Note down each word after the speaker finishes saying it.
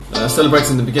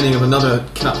Celebrating the beginning of another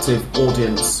captive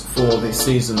audience for the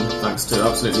season, thanks to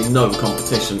absolutely no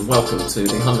competition. Welcome to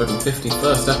the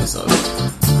 151st episode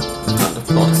of Hand of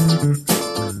Pod.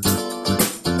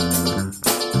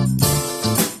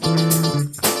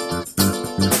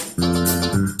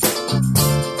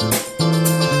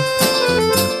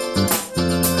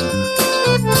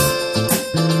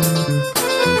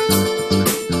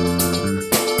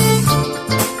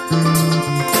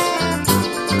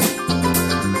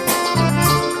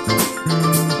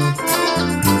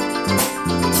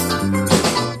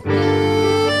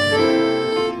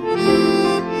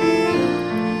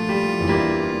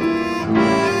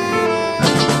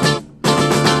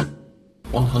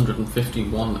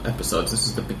 151 episodes. This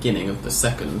is the beginning of the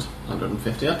second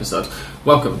 150 episodes.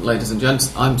 Welcome, ladies and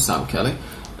gents. I'm Sam Kelly.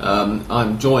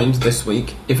 I'm joined this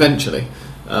week, eventually,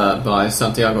 by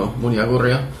Santiago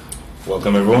Muñagurria.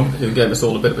 Welcome, everyone. Who gave us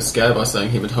all a bit of a scare by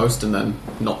saying he would host and then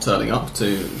not turning up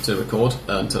to record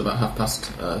until about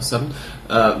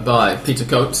 7:30. By Peter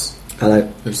Coates. Hello.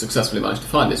 Who successfully managed to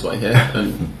find his way here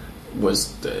and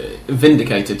was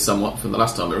vindicated somewhat from the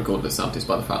last time we recorded with Santis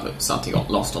by the fact that Santi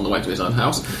got lost on the way to his own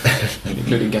house,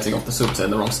 including getting off the subway in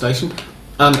the wrong station.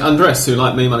 And Andres, who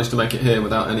like me managed to make it here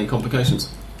without any complications.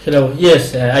 Hello.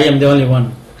 Yes, I am the only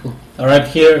one who arrived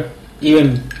here,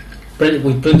 even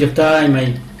with plenty of time.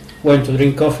 I went to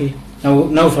drink coffee.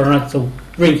 Now for not so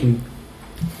drinking.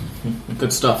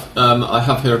 Good stuff. I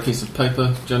have here a piece of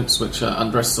paper, gents, which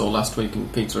Andres saw last week,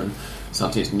 and Peter and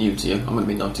Santi is new to you. I'm going to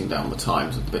be noting down the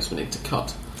times of the bits we need to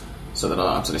cut so that I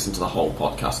don't have to listen to the whole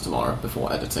podcast tomorrow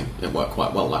before editing. It worked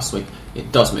quite well last week. It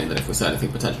does mean that if we say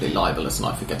anything potentially libelous and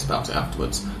I forget about it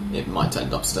afterwards, it might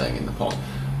end up staying in the pod,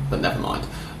 but never mind.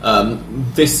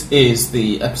 This is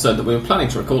the episode that we were planning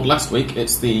to record last week.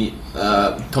 It's the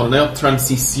Torneo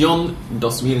Transición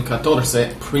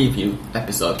 2014 preview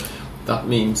episode. That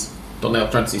means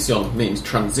Torneo Transición means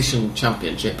Transition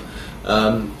Championship,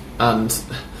 and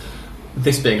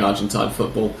this being Argentine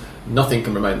football, nothing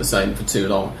can remain the same for too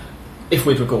long. If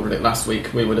we'd recorded it last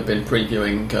week, we would have been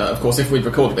previewing... of course, if we'd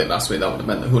recorded it last week, that would have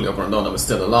meant that Julio Grondona was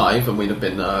still alive, and we'd have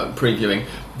been previewing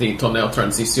the Torneo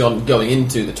Transición going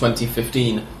into the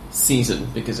 2015 season,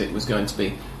 because it was going to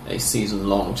be a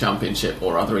season-long championship,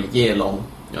 or rather a year-long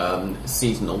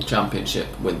seasonal championship,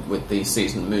 with the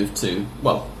season moved to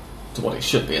what it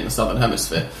should be in the Southern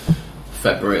Hemisphere,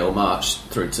 February or March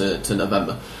through to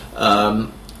November.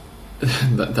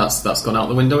 That's gone out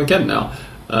the window again now.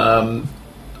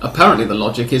 Apparently the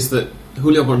logic is that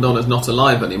Julio Grondona is not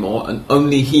alive anymore, and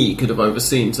only he could have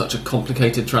overseen such a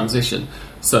complicated transition.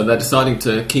 So they're deciding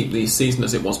to keep the season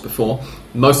as it was before,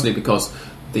 mostly because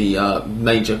the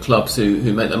major clubs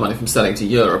who make their money from selling to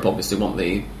Europe obviously want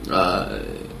the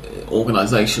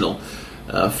organisational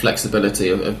flexibility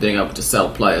of being able to sell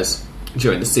players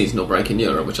during the seasonal break in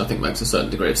Europe, which I think makes a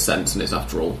certain degree of sense and is,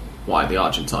 after all, why the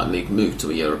Argentine League moved to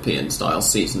a European-style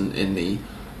season in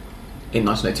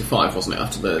 1985, wasn't it?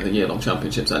 After the year-long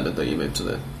championships ended, that you moved to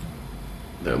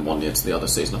the 1 year to the other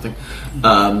season, I think.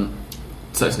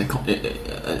 So it's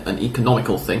an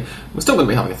economical thing. We're still going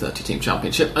to be having a 30-team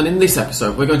championship, and in this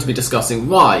episode we're going to be discussing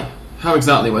how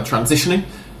exactly we're transitioning,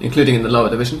 including in the lower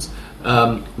divisions,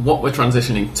 what we're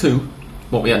transitioning to,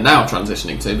 what we are now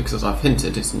transitioning to, because as I've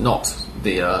hinted, it's not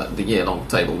the year-long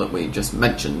table that we just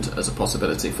mentioned as a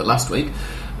possibility for last week,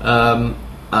 and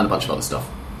a bunch of other stuff.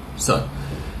 So,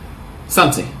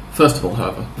 Santi, first of all,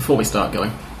 however, before we start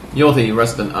going, you're the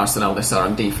resident Arsenal de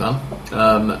Sarandí fan,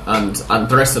 and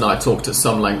Andres and I talked at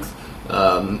some length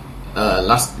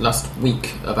last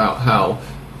week about how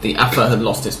the AFA had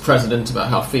lost its president, about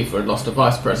how FIFA had lost a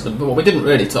vice president, but what we didn't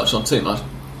really touch on too much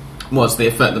was the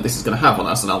effect that this is going to have on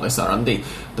Arsenal de Sarandí.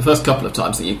 The first couple of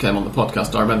times that you came on the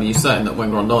podcast, I remember you saying that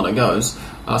when Grondona goes,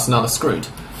 Arsenal are screwed.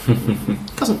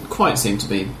 Doesn't quite seem to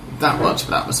be that much of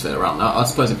an atmosphere around that. I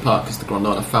suppose in part because the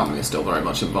Grondona family is still very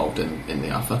much involved in the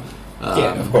AFA.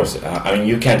 Yeah, of course. I mean,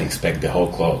 you can't expect the whole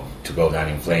club to go down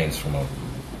in flames from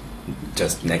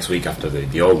just next week after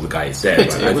the old guy is dead.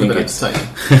 But I think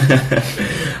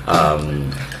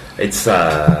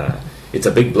it's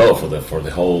a big blow for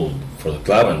the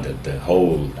club, and the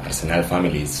whole Arsenal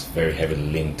family is very heavily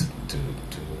linked to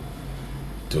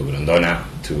Grondona,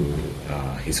 to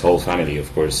his whole family.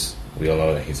 Of course, we all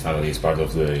know that his family is part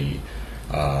of the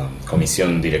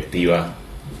Comisión Directiva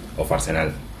of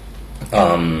Arsenal.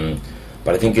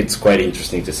 But I think it's quite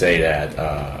interesting to say that,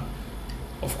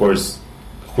 of course,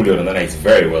 Julio Grondona is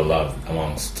very well loved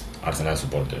amongst Arsenal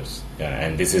supporters,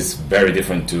 and this is very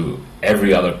different to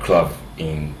every other club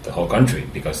in the whole country,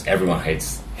 because everyone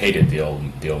hated the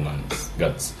old man's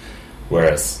guts.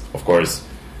 Whereas, of course,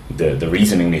 the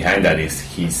reasoning behind that is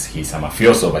he's a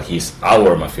mafioso, but he's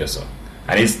our mafioso,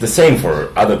 and it's the same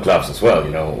for other clubs as well.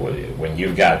 You know, when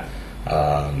you've got,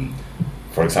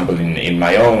 for example, in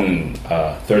my own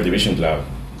third division club,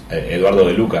 Eduardo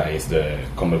De Luca is the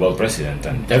Conmebol president,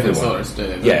 and everyone,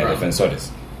 Defensores,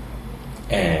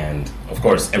 and of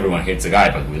course everyone hates the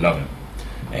guy, but we love him,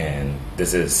 and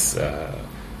this is,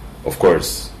 of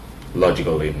course,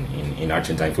 logical in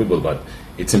Argentine football, but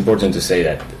it's important to say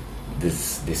that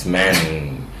this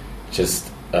man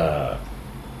just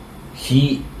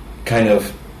he kind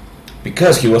of,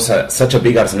 because he was such a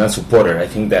big Arsenal supporter, I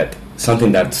think that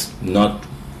something that's not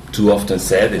too often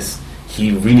said is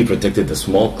he really protected the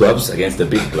small clubs against the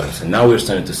big clubs, and now we're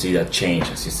starting to see that change.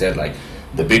 As you said, like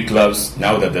the big clubs,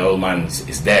 now that the old man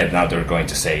is dead, now they're going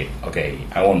to say, okay,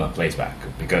 I want my place back,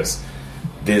 because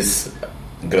this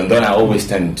Grondona always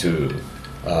tend to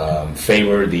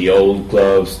favor the old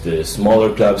clubs, the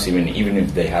smaller clubs, even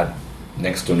if they had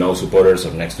next to no supporters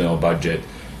or next to no budget.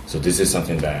 So this is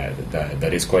something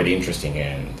that is quite interesting,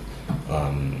 and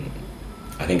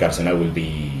I think Arsenal will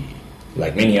be,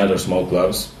 like many other small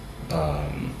clubs,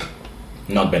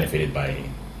 not benefited by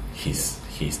his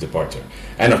departure.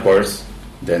 And of course,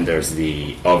 then there's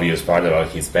the obvious part about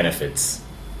his benefits,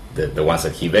 the ones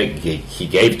that he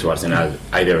gave to Arsenal,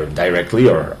 either directly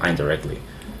or indirectly.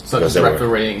 Such as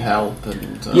refereeing help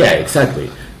and... yeah, exactly.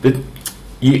 But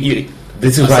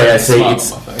this is why I say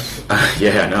it's...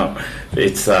 yeah, no.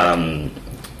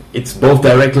 It's both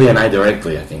directly and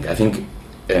indirectly, I think,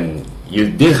 and you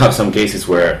did have some cases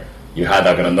where you had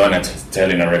a Grondona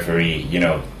telling a referee,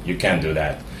 you can't do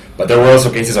that. But there were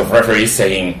also cases of referees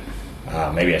saying,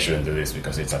 maybe I shouldn't do this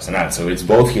because it's Arsenal. So it's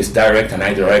both his direct and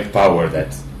indirect power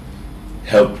that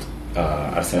helped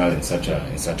Arsenal in such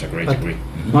a great degree.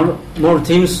 More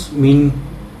teams mean,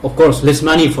 of course, less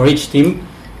money for each team.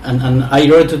 And I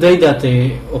read today that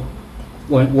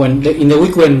when in the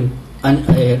week when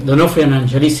Donofrio and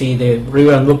Angelici, the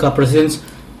River and Boca presidents,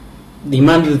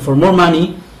 demanded for more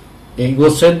money, it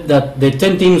was said that the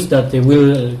 10 teams that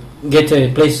will get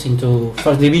a place into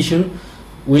first division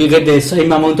will get the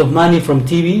same amount of money from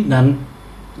TV than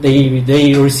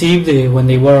they received when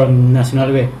they were on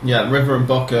Nacional B. Yeah, River and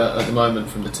Boca at the moment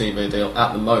from the TV deal,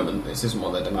 at the moment, this isn't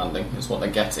what they're demanding, it's what they're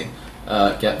getting,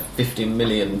 get 50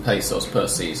 million pesos per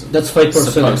season. That's 5%.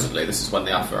 Supposedly, this is when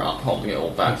the AFA aren't holding it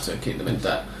all back to keep them in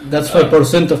debt. That's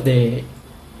 5% of the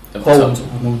whole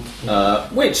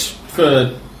amount. Which,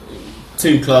 for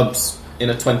two clubs in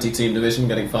a 20-team division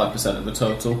getting 5% of the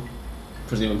total,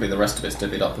 presumably the rest of it's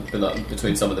divvied up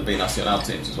between some of the B Nacional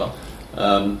teams as well.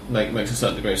 Makes a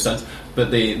certain degree of sense.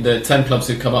 But the 10 clubs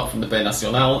who come up from the B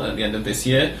Nacional at the end of this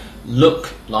year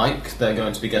look like they're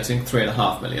going to be getting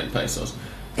 3.5 million pesos,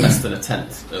 less than a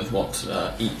tenth of what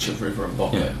each of River and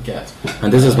Boca get.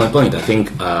 And this is my point. I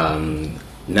think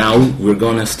now we're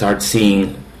going to start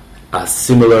seeing a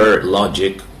similar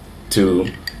logic to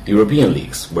European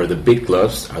leagues, where the big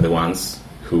clubs are the ones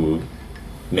who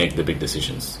make the big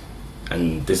decisions.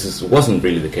 And this wasn't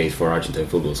really the case for Argentine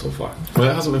football so far. Well,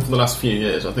 it hasn't been for the last few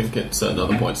years. I think at certain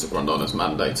other points that Grondona's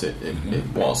mandate it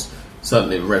was.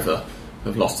 Certainly River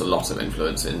have lost a lot of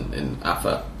influence in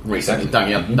AFA recently.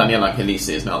 Exactly. Daniel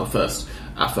Angelici is now the first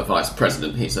AFA vice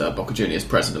president. He's Boca Juniors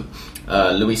president.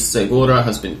 Luis Segura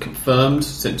has been confirmed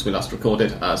since we last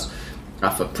recorded as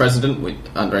AFA president.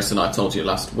 Andres and I told you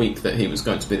last week that he was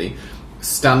going to be the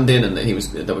stand-in and that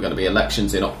there were going to be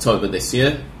elections in October this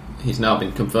year. He's now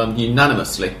been confirmed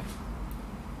unanimously.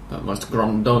 That most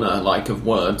Grondona-like of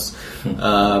words.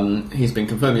 He's been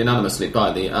confirmed unanimously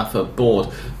by the AFA board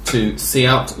to see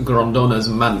out Grondona's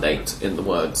mandate, in the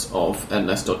words of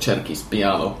Ernesto Cherkis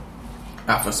Piano,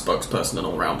 AFA spokesperson and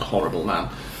all-round horrible man.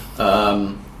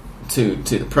 To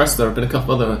the press, there have been a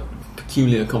couple other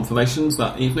peculiar confirmations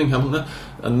that evening, haven't there?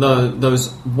 And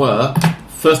those were...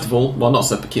 First of all, well, not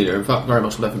so peculiar, in fact, very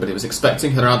much what everybody was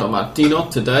expecting. Gerardo Martino,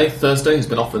 today, Thursday, has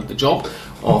been offered the job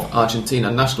of Argentina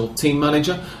national team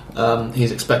manager.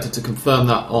 He's expected to confirm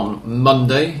that on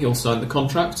Monday. He'll sign the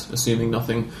contract, assuming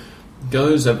nothing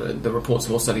goes. The reports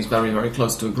have all said he's very, very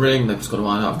close to agreeing. They've just got to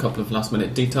iron out a couple of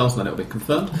last-minute details, and then it'll be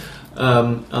confirmed.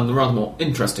 And the rather more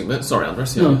interesting bit... Sorry,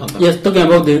 Andres. Yes, talking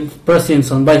about the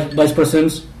presidents and vice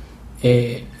presidents,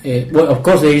 well, of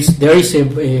course, there is a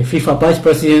FIFA vice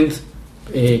president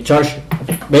charge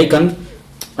vacant,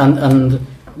 and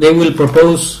they will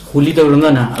propose Julito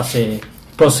Grondona as a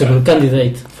possible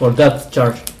candidate for that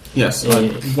charge. Yes, I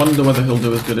wonder whether he'll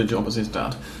do as good a job as his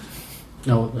dad.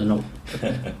 No.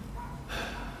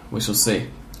 We shall see.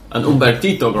 And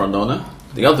Humbertito Grondona,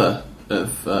 the other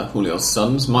of Julio's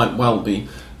sons, might well be,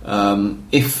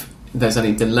 if there's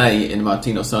any delay in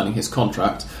Martino signing his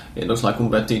contract, it looks like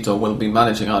Umbertito will be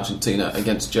managing Argentina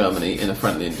against Germany in a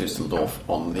friendly in Düsseldorf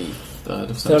on the 3rd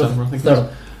of September, I think. Third,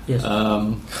 yes.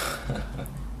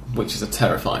 Which is a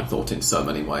terrifying thought in so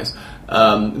many ways.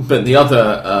 But the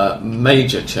other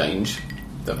major change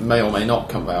that may or may not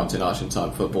come about in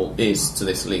Argentine football is to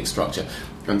this league structure.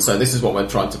 And so this is what we're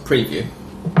trying to preview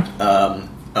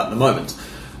at the moment.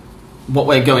 What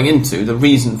we're going into, the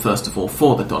reason, first of all,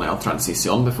 for the Torneo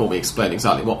Transición, before we explain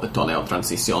exactly what the Torneo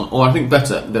Transición, or I think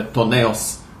better, the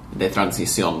Torneos de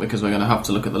Transición, because we're going to have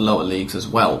to look at the lower leagues as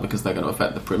well, because they're going to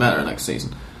affect the Primera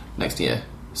next year,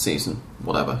 season,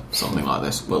 whatever, something like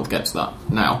this. We'll get to that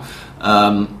now.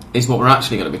 Is what we're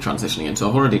actually going to be transitioning into.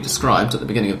 I've already described at the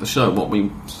beginning of the show what we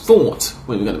thought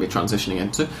we were going to be transitioning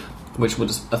into, which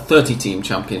was a 30-team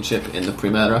championship in the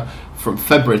Primera from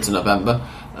February to November,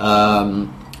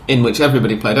 in which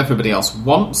everybody played everybody else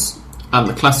once, and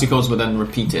the Clásicos were then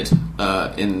repeated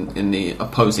in the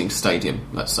opposing stadium,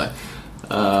 let's say.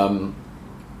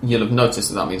 You'll have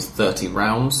noticed that means 30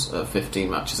 rounds, 15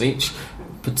 matches each.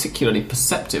 Particularly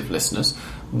perceptive listeners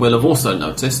will have also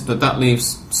noticed that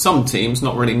leaves some teams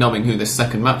not really knowing who this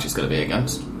second match is going to be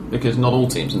against, because not all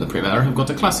teams in the Primera have got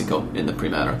a Clásico in the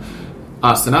Primera.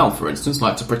 Arsenal, for instance,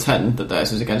 like to pretend that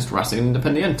theirs is against Racing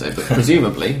Independiente, but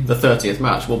presumably the 30th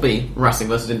match will be Racing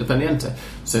versus Independiente.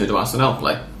 So who do Arsenal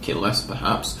play? Quilmes,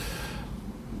 perhaps.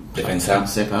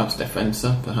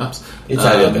 Defensa, perhaps. It's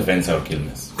either Defensa or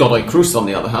Quilmes. Godoy Cruz, on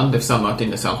the other hand, if San Martín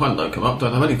de San Juan don't come up,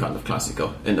 don't have any kind of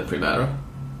Clásico in the Primera.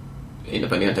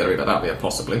 Independiente Rivadavia,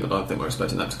 possibly, but I don't think we're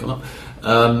expecting them to come up.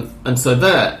 And so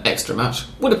their extra match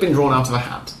would have been drawn out of a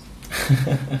hat.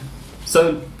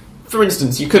 So, for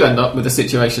instance, you could end up with a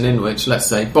situation in which, let's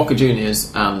say, Boca Juniors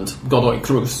and Godoy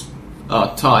Cruz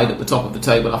are tied at the top of the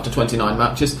table after 29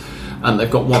 matches, and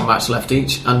they've got one match left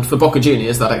each. And for Boca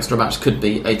Juniors, that extra match could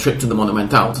be a trip to the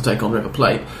Monumental to take on River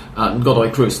Plate, and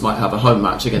Godoy Cruz might have a home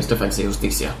match against Defensa y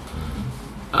Justicia.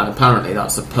 And apparently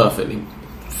that's a perfectly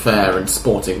fair and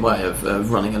sporting way of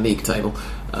running a league table,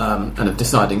 and of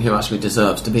deciding who actually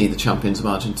deserves to be the champions of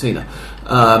Argentina.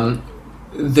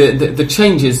 The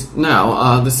changes now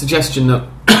are the suggestion that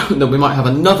that we might have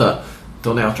another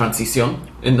Torneo Transición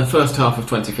in the first half of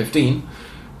 2015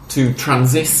 to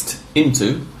transist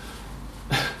into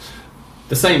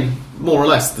the same, more or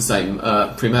less the same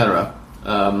Primera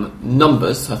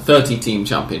numbers, a 30-team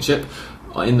championship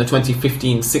in the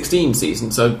 2015-16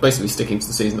 season, so basically sticking to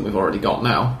the season that we've already got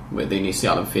now with the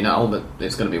Inicial and Final, but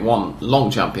it's going to be one long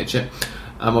championship.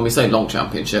 And when we say long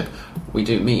championship, we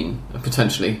do mean a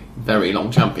potentially very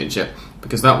long championship,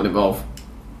 because that would involve,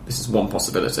 this is one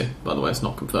possibility, by the way, it's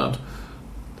not confirmed,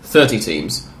 30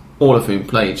 teams, all of whom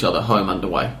play each other home and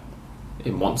away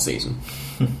in one season.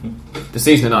 The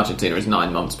season in Argentina is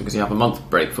 9 months, because you have a month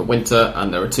break for winter,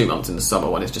 and there are 2 months in the summer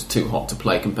when it's just too hot to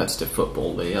play competitive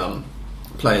football. The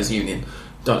Players' Union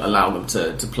don't allow them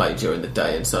to play during the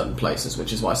day in certain places,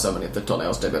 which is why so many of the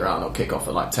Torneos de Verano kick off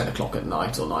at like 10 o'clock at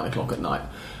night or 9 o'clock at night.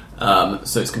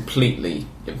 So it's completely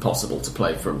impossible to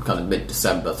play from kind of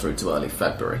mid-December through to early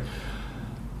February.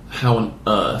 How on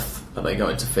earth are they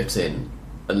going to fit in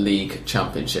a league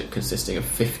championship consisting of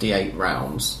 58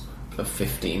 rounds of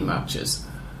 15 matches?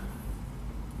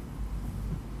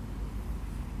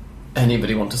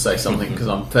 Anybody want to say something? Because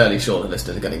I'm fairly sure the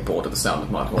listeners are getting bored of the sound of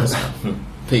my voice now.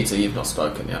 Peter, you've not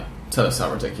spoken yet. Tell us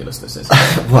how ridiculous this is.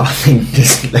 Well, I think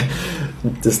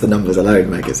just the numbers alone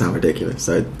make it sound ridiculous.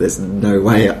 So there's no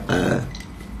way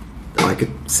I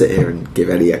could sit here and give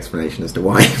any explanation as to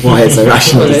why it's a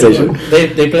rational decision.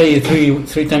 They play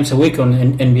three times a week on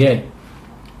NBA.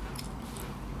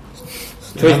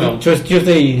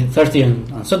 Tuesday, Thursday,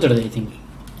 and Saturday, I think.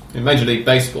 In Major League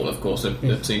Baseball, of course, a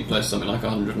team plays something like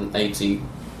 180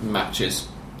 matches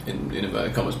in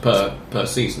inverted commas per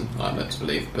season, I'm led to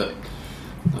believe, but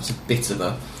that's a bit of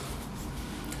a...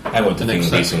 I want to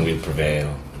think reason will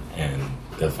prevail and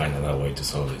they'll find another way to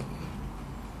solve it.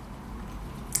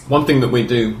 One thing that we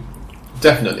do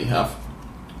definitely have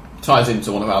ties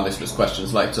into one of our listeners'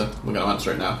 questions later. We're going to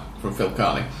answer it now, from Phil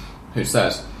Carney, who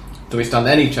says, do we stand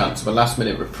any chance of a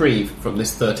last-minute reprieve from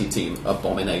this 30-team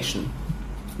abomination?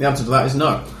 The answer to that is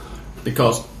no.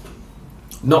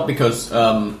 Not because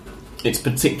it's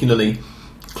particularly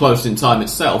close in time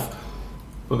itself,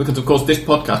 but because, of course, this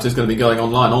podcast is going to be going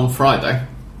online on Friday,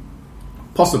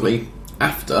 possibly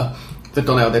after the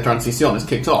Torneo de Transición is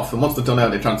kicked off. And once the Torneo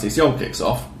de Transición kicks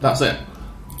off, that's it.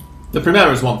 The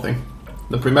Primera is one thing.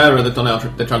 The Primera of the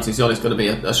Torneo de Transición is going to be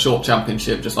a short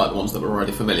championship, just like the ones that we're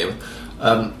already familiar with.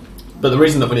 But the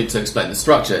reason that we need to explain the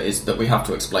structure is that we have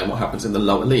to explain what happens in the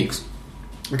lower leagues.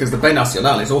 Because the B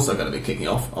Nacional is also going to be kicking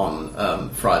off on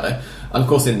Friday. And of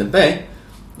course in the B,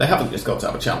 they haven't just got to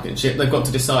have a championship. They've got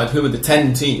to decide who are the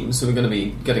 10 teams who are going to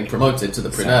be getting promoted to the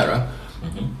Primera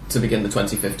to begin the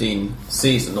 2015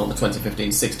 season, or the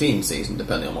 2015-16 season,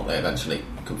 depending on what they eventually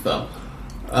confirm.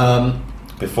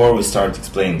 Before we start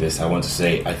explaining this, I want to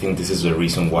say I think this is the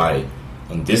reason why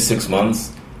on these 6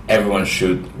 months everyone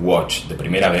should watch the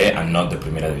Primera B and not the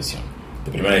Primera División. The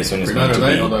Primera División is going to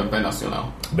Primera be... B or the B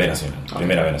Nacional? B Nacional.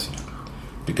 Primera B Nacional.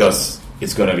 Because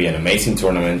it's going to be an amazing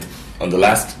tournament. On the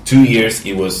last 2 years,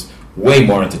 it was way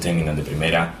more entertaining than the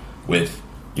Primera.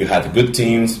 You had good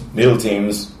teams, middle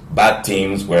teams, bad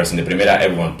teams, whereas in the Primera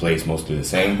everyone plays mostly the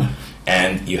same,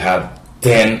 and you have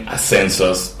 10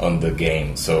 ascensos on the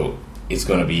game. So it's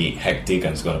going to be hectic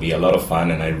and it's going to be a lot of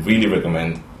fun, and I really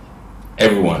recommend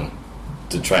everyone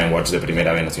to try and watch the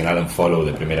Primera B Nacional and follow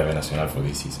the Primera B Nacional for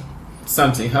this season.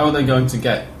 Santi, how are they going to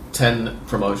get 10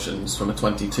 promotions from a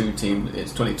 22 team?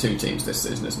 It's 22 teams this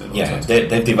season, isn't it? Yeah,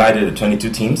 they've divided the 22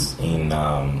 teams in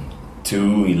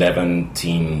 2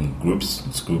 11-team groups.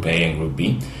 It's Group A and Group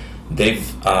B. They've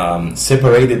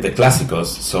separated the Clásicos,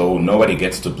 so nobody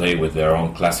gets to play with their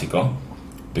own Clásico,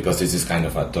 because this is kind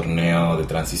of a torneo de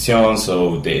transición,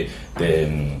 so they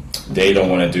don't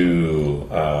want to do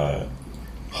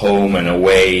home and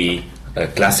away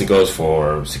Clásicos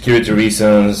for security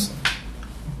reasons.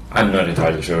 I'm not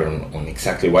entirely sure on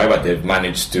exactly why, but they've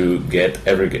managed to get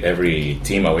every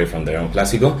team away from their own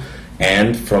Clásico,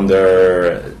 and from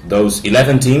those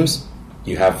 11 teams,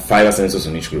 you have 5 ascensos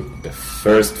in each group. The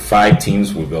first 5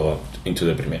 teams will go up into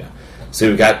the Primera. So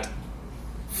you've got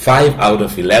 5 out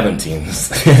of 11 teams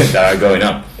that are going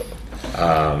up.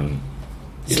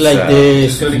 It's like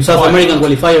the South American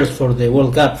qualifiers for the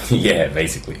World Cup. Yeah,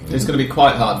 basically. It's going to be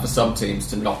quite hard for some teams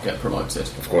to not get promoted.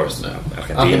 Of course. No.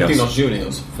 Argentinos. Argentinos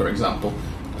Juniors, for example,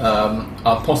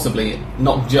 are possibly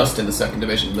not just in the second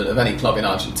division, but of any club in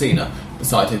Argentina, the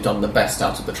side who've done the best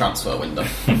out of the transfer window.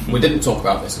 We didn't talk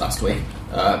about this last week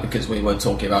because we were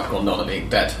talking about Grondona being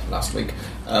dead last week.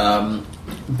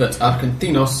 But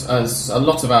Argentinos, as a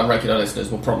lot of our regular listeners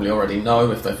will probably already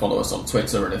know if they follow us on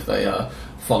Twitter and if they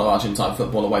follow Argentine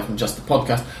football away from just the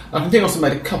podcast, Argentinos have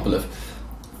made a couple of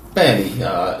fairly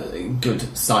good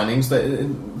signings.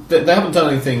 They haven't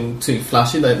done anything too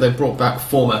flashy. They brought back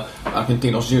former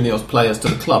Argentinos Juniors players to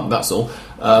the club, that's all.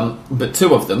 But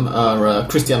 2 of them are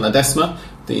Cristian Ledesma,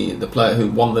 the player who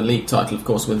won the league title, of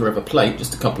course, with River Plate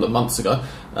just a couple of months ago,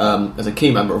 as a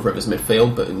key member of River's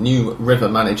midfield. But new River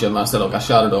manager Marcelo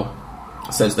Gallardo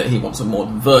says that he wants a more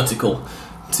vertical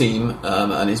team,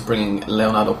 and is bringing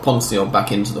Leonardo Ponzio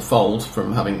back into the fold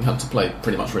from having had to play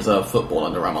pretty much reserve football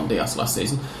under Ramon Diaz last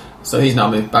season. So he's now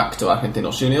moved back to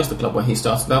Argentinos Juniors, the club where he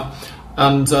started out,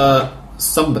 and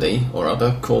somebody or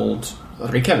other called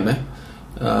Riquelme,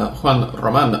 Juan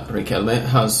Roman Riquelme,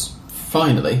 has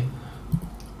finally...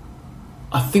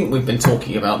 I think we've been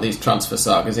talking about these transfer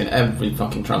sagas in every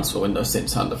fucking transfer window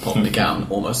since Handerpod began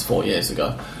almost 4 years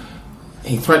ago.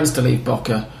 He threatens to leave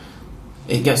Boca.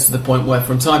 It gets to the point where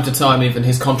from time to time even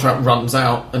his contract runs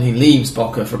out and he leaves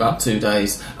Boca for about 2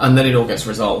 days, and then it all gets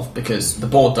resolved because the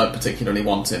board don't particularly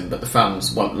want him, but the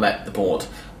fans won't let the board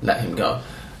let him go.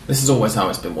 This is always how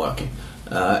it's been working.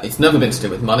 It's never been to do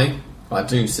with money. I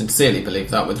do sincerely believe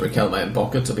that with Riquelme and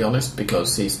Boca, to be honest,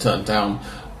 because he's turned down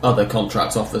other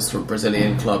contract offers from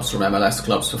Brazilian clubs, from MLS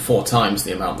clubs, for 4 times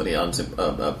the amount that he earns at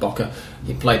Boca.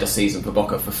 He played a season for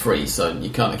Boca for free, so you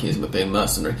can't accuse him of being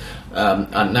mercenary.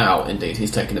 And now, indeed,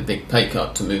 he's taken a big pay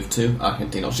cut to move to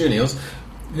Argentinos Juniors,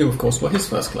 who, of course, were his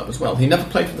first club as well. He never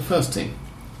played for the first team.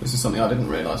 This is something I didn't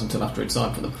realise until after he'd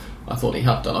signed for them. I thought he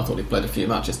had done. I thought he'd played a few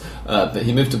matches. But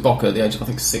he moved to Boca at the age of, I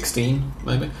think, 16,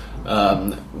 maybe,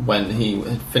 when he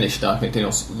had finished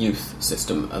Argentinos' youth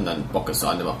system, and then Boca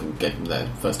signed him up and gave him their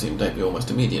first-team debut almost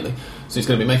immediately. So he's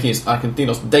going to be making his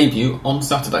Argentinos debut on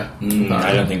Saturday.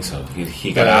 I don't think so.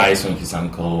 He got eyes on his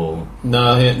ankle.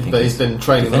 No, but he's been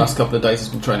training the last couple of days. He's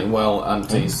been training well, and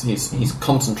he's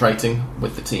concentrating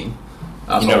with the team.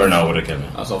 You never know what it can be.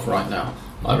 As of right now.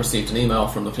 I received an email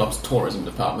from the club's tourism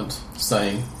department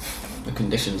saying the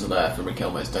conditions are there for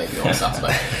Riquelme's debut on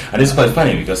Saturday. And it's quite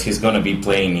funny because he's going to be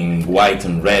playing in white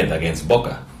and red against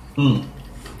Boca. Indeed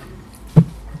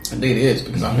he is,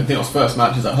 because Argentinos' first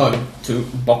match is at home to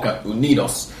Boca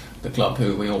Unidos, the club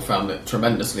who we all found it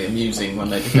tremendously amusing when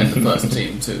they defend the first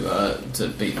team to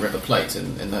beat River Plate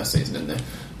in their season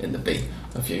in the B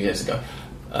a few years ago.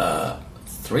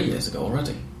 3 years ago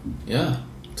already. Yeah.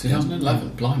 2011,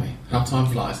 blimey, how time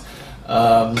flies.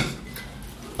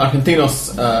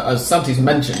 Argentinos, as Santi's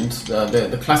mentioned,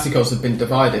 the Clásicos have been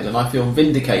divided, and I feel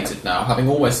vindicated now, having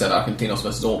always said Argentinos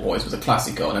versus All Boys was a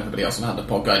Clásico, and everybody else on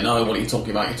Handerpod going, no, what are you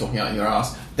talking about? You're talking out of your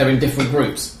ass. They're in different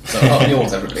groups, so up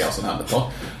yours, everybody else on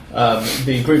Handerpod.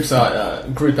 The groups are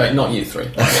Group A, not you three.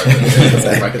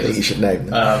 You should know them.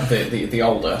 The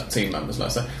older team members,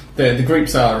 let's say. The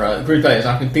groups are Group A is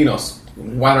Argentinos,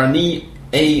 Guarani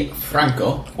A.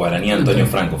 Franco. Guarani Antonio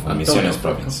Franco from Antonio Misiones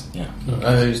Franco. province. Yeah.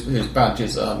 Whose badge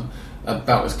is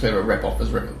about as clear a rip-off as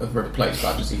River Plate's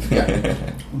badge as you can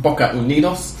get. Boca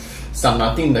Unidos, San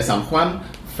Martín de San Juan,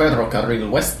 Ferrocarril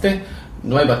Oeste,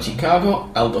 Nueva Chicago,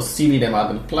 Aldo Civi de Mar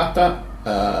del Plata,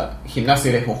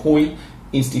 Gimnasia de Jujuy,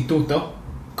 Instituto,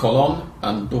 Colón,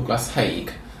 and Douglas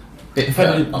Haig. I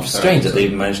find it strange that they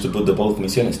managed to put both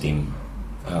Misiones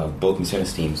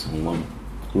teams in one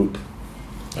group.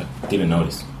 I didn't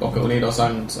notice. Boca Unidos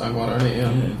and Guarani,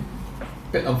 yeah.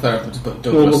 Bit unfair of them to put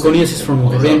Well, Douglas. Boca Unidos is from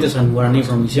Corrientes and Guarani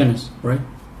from Misiones, right?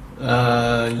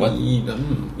 What?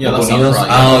 Yeah, that Boca sounds Unidos? right.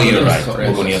 Oh, you're right.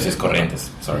 Corrientes. Boca Unidos is Corrientes.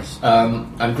 Sorry.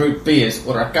 And Group B is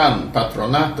Huracán,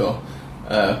 Patronato,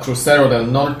 Crucero del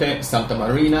Norte, Santa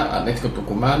Marina, Atlético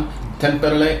Tucumán,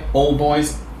 Temperley, All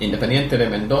Boys, Independiente de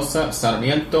Mendoza,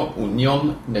 Sarmiento,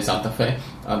 Unión de Santa Fe,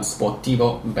 and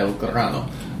Sportivo Belgrano.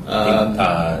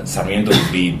 Sarmiento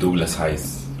would be Douglas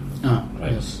Hayes,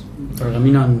 right. Yes.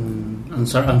 Pergamino and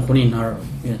Junín are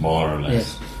more or less.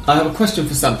 Yes. I have a question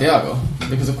for Santiago,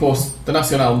 because of course the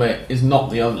Nacional B is not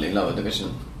the only lower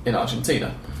division in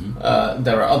Argentina.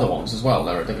 There are other ones as well.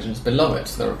 There are divisions below it.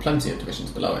 There are plenty of divisions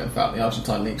below it. In fact, the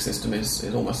Argentine league system is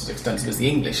almost as extensive as the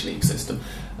English league system,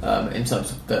 in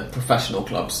terms of the professional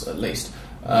clubs at least.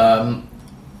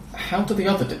 How do the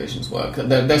other divisions work?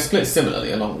 They're split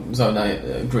similarly along Zone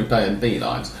A, Group A and B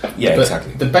lines. Yeah, but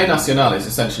exactly. The B Nacional is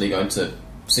essentially going to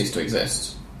cease to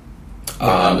exist.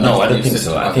 No, I don't think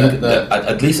so. I think that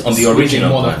at least on the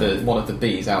original plan, one of the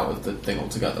B's out of the thing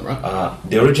altogether, right?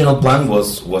 The original plan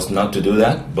was not to do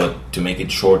that, but to make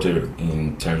it shorter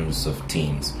in terms of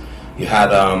teams. You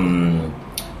had,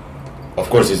 of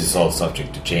course, this is all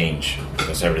subject to change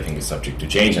because everything is subject to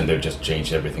change, and they just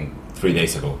changed everything 3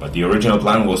 days ago. But the original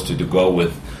plan was to go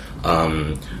with.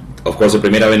 Of course, the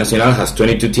Primera B Nacional has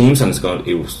 22 teams, and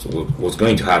it was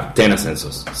going to have 10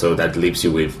 ascensos, so that leaves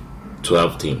you with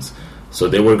 12 teams. So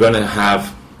they were going to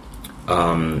have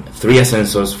 3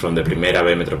 ascensos from the Primera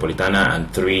B Metropolitana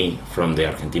and 3 from the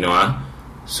Argentino A.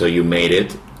 So you made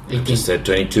it. You just said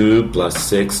 22 plus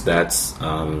 6, that's...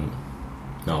 12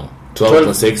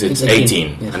 plus 6, it's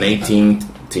 18. Yes. An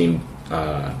 18-team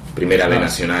Primera B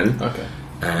Nacional. Okay.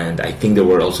 And I think they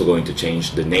were also going to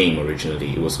change the name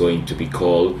originally. It was going to be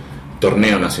called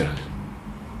Torneo Nacional.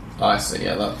 I see,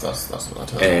 yeah, that's what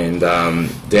I heard. And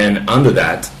then under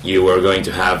that, you were going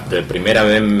to have the Primera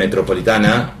B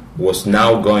Metropolitana was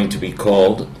now going to be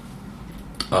called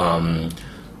Torneo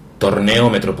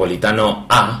Metropolitano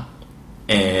A,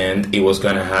 and it was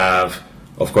going to have,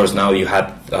 of course, now you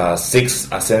had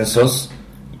 6 ascensos.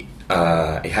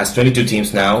 It has 22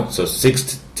 teams now, so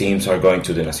 6 teams are going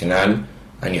to the Nacional,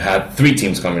 and you had 3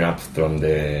 teams coming up from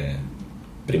the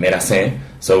Primera C,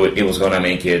 so it was going to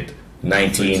make it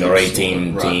 19 or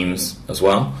 18 teams as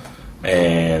well,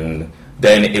 and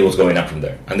then it was going up from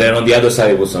there. And then on the other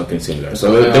side, it was something similar.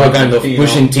 So they were kind of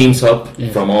pushing teams up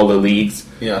from all the leagues.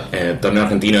 Yeah. Torneo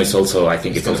Argentino is also, I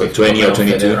think it's also 20 or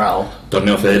 22.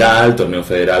 Torneo Federal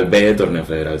B, Torneo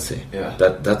Federal C. Yeah.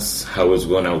 That's how it was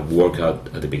going to work out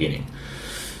at the beginning.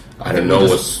 I don't know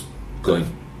what's going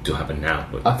to happen now.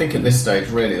 But I think at this stage,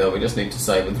 really, though, we just need to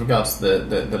say, with regards to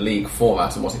the league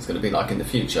format and what it's going to be like in the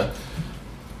future,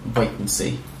 wait and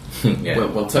see. Yeah.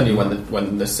 We'll tell you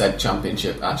when the said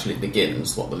championship actually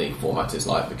begins what the league format is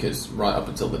like, because right up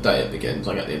until the day it begins,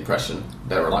 I get the impression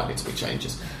there are likely to be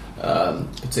changes,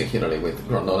 particularly with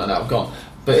Grondona now gone.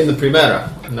 But in the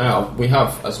Primera, now we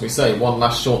have, as we say, one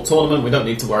last short tournament. We don't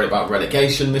need to worry about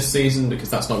relegation this season because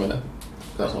that's not going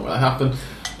to happen.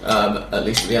 At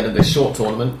least at the end of this short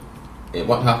tournament, it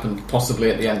won't happen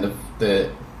possibly at the end of the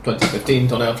 2015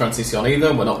 Torneo Transición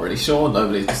either. We're not really sure.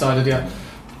 Nobody's decided yet.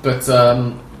 But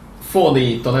for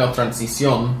the Torneo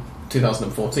Transición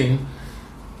 2014,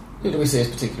 who do we see as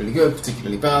particularly good,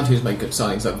 particularly bad? Who's made good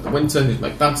signings over the winter? Who's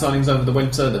made bad signings over the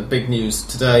winter? The big news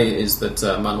today is that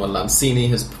Manuel Lanzini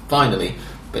has finally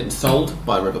been sold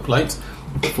by River Plate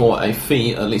for a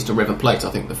fee, at least to River Plate. I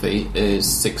think the fee is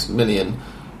 $6 million.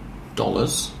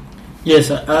 Yes,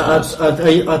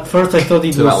 at first I thought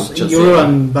it was euro,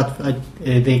 but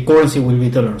the currency will be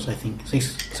dollars. I think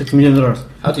 $6 million.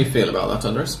 How do you feel about that,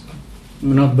 Andres?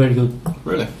 Not very good.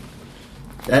 Really?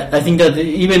 I think that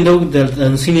even though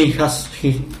Lanzini has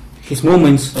his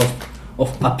moments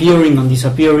of appearing and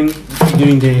disappearing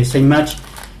during the same match,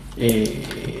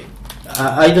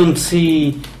 I don't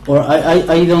see, or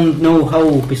I don't know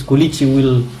how Pisculici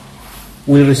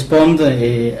will respond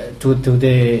to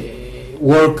the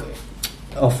work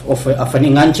of an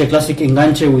enganche, classic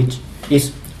enganche, which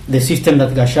is the system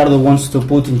that Gallardo wants to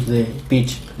put into the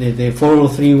pitch, the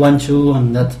 4-3-1-2,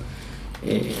 and that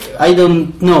I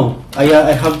don't know. I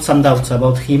have some doubts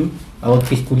about him, about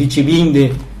Pisculici being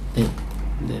the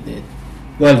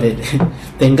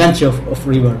enganche of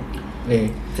River.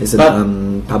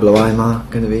 Isn't Pablo Aimar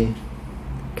going to be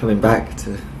coming back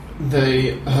to?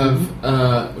 They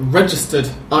have registered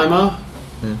Aimar.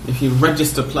 Yeah. If you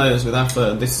register players with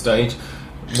AFA at this stage,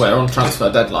 we're on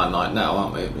transfer deadline night now,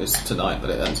 aren't we? It's tonight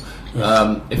that it ends.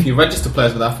 Yes. If you register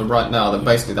players with AFA right now, then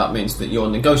basically that means that you're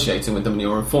negotiating with them and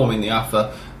you're informing the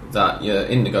AFA that you're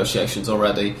in negotiations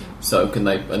already, so can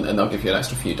they, and they'll give you an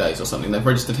extra few days or something. They've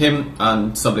registered him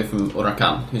and somebody from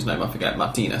Huracan, whose name I forget,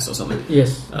 Martinez or something.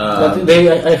 Yes, but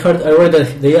I read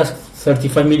that they asked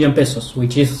 35 million pesos,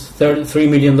 which is $3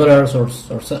 million or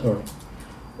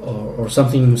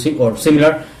something or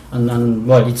similar, and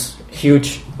well, it's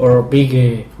huge or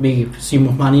big sum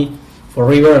of money for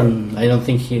River, and I don't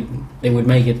think they will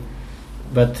make it.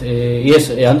 But yes,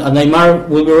 and Aimar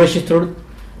will be registered.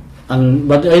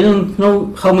 But I don't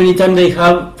know how many time they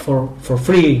have for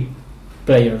free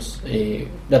players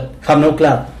that have no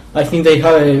club. I think they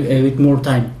have a bit more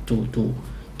time to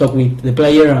talk with the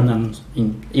player and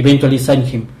eventually sign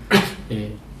him.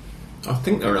 I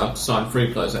think they're allowed to sign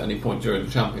free players at any point during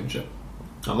the championship.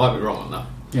 I might be wrong on that.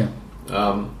 Yeah.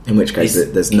 In which case,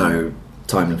 there's no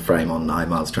time and frame on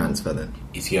Aimar's transfer then.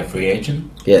 Is he a free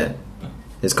agent? Yeah,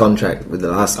 his contract with the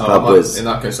last club was. In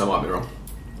that case, I might be wrong.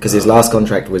 Because his last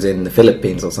contract was in the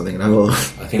Philippines or something, or I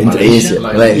think Indonesia,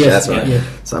 Malaysia, yes, that's right, yeah.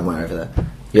 somewhere over there.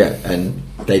 Yeah, and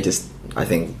they just, I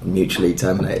think, mutually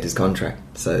terminated his contract.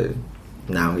 So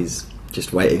now he's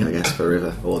just waiting, I guess, for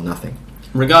River or nothing.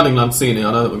 Regarding Lanzini,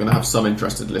 I know that we're going to have some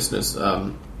interested listeners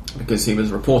because he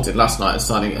was reported last night as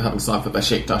having signed for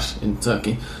Besiktas in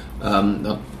Turkey.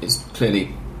 That is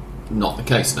clearly not the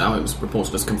case now. It was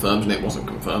reported as confirmed, and it wasn't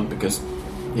confirmed because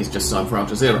he's just signed for Al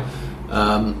Jazeera.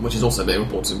 Which is also being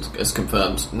reported as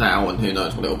confirmed now, and who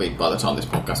knows what it will be by the time this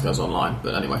podcast goes online.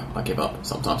 But anyway, I give up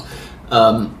sometimes.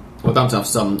 We're bound to have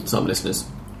some listeners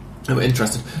who are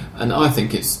interested, and I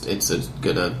think it's as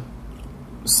good a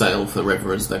sale for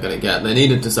River as they're going to get. They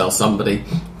needed to sell somebody.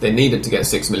 They needed to get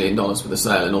 $6 million for the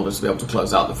sale in order to be able to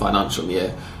close out the financial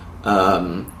year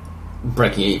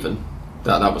breaking even.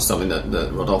 That was something that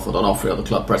Rodolfo D'Onofrio, the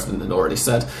club president, had already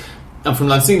said. And from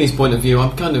Lanzini's point of view,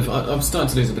 I'm starting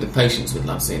to lose a bit of patience with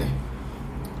Lanzini.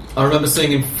 I remember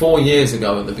seeing him 4 years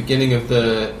ago at the beginning of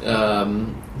the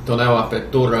Torneo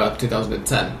Apertura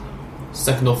 2010,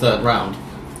 second or third round,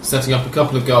 setting up a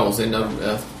couple of goals in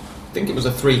I think it was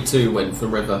a 3-2 win for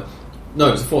River. No,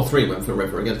 it was a 4-3 win for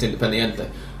River against Independiente.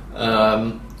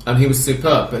 And he was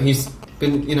superb, but he's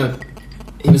been,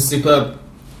 he was superb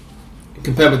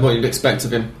compared with what you'd expect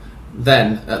of him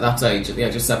then at that age, at the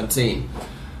age of 17.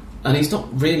 And he's not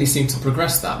really seemed to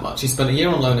progress that much. He spent a year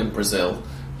on loan in Brazil.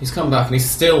 He's come back and he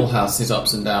still has his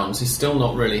ups and downs. He's still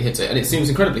not really hit it. And it seems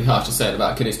incredibly harsh to say it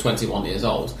about a kid who's 21 years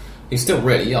old. He's still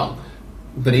really young.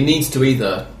 But he needs to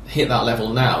either hit that level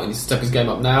now, he needs to step his game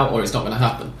up now, or it's not going to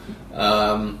happen.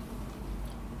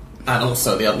 And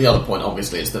also the other point,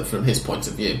 obviously, is that from his point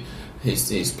of view,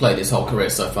 he's played his whole career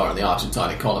so far in the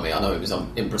Argentine economy. I know he was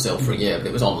in Brazil for a year, but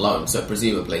it was on loan, so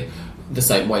presumably the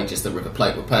same wages that River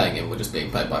Plate were paying him were just being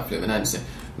paid by Fluminense,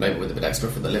 maybe with a bit extra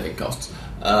for the living costs.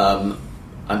 And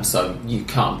so you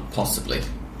can't possibly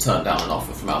turn down an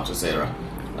offer from Al Jazeera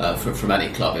from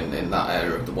any club in that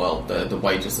area of the world. The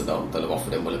wages that they'll have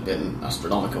offered him will have been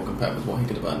astronomical compared with what he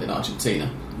could have earned in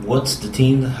Argentina. What's the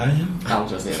team that hired him? Al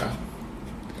Jazeera.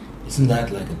 Isn't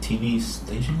that like a TV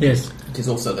station? Yes. It is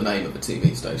also the name of a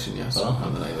TV station, yes. Oh,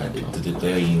 And the name of the club. did they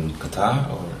play in Qatar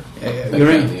or?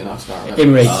 They're in the United Arab Emirates.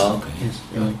 Emirates. Oh, okay. Yes,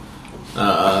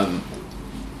 Yeah.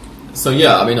 So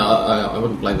yeah, I mean, I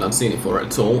wouldn't blame Lanzini for it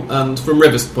at all. And from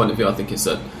River's point of view, I think it's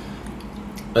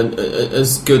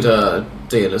as good a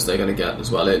deal as they're going to get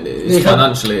as well.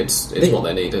 Financially, it's what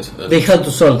they needed. They had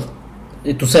to sell.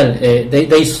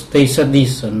 They said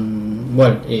this, and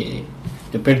well, the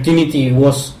opportunity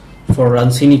was for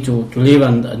Lanzini to leave,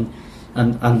 and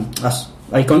as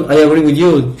I agree with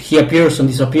you, he appears and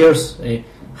disappears.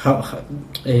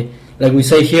 Like we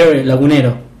say here,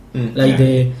 lagunero.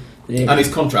 And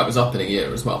his contract was up in a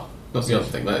year as well. That's the other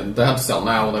thing. They had to sell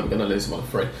now, or they were going to lose him on a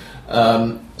free.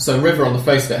 So River, on the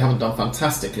face of it, haven't done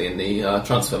fantastically in the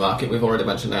transfer market. We've already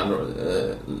mentioned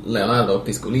Leonardo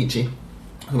Pisculici,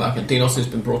 from Argentinos, who's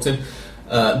been brought in.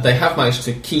 They have managed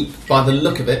to keep, by the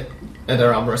look of it,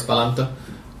 Eder Alvarez Balanta.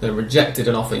 They rejected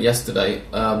an offer yesterday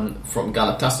from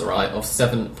Galatasaray of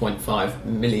 7.5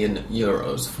 million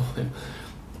euros for him.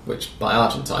 which by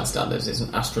Argentine standards is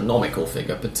an astronomical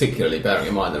figure, particularly bearing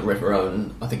in mind that River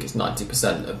own, I think it's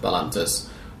 90% of Balanta's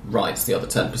rights, the other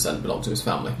 10% belong to his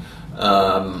family.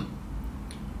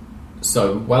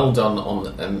 So well done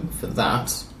on them for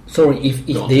that. Sorry, if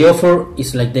the offer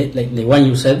is like the one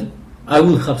you said, I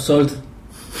would have sold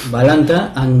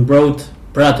Balanta and brought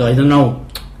Prato. I don't know.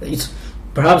 It's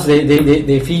perhaps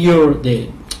the figure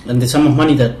and the sum of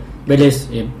money that Vélez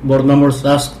board members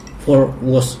asked for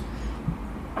was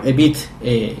a bit.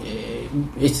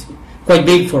 It's quite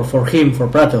big for him, for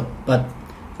Prato. But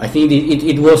I think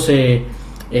it was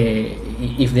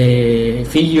if the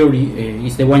figure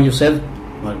is the one you said,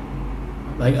 well,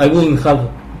 I wouldn't have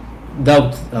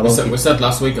doubt about it. We said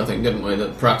last week, I think, didn't we,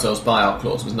 that Prato's buyout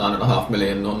clause was $9.5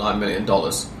 million or $9 million.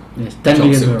 Yes, $10 which million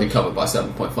obviously would be covered by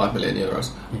 7.5 million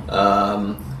euros.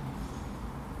 Yeah.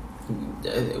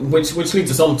 Which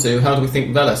leads us on to how do we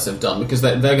think Vélez have done, because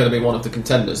they're going to be one of the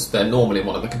contenders. They're normally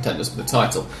one of the contenders for the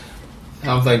title.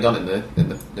 How have they done in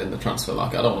the transfer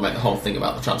market? I don't want to make the whole thing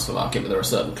about the transfer market, but there are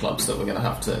certain clubs that we're going to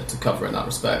have to cover in that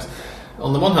respect.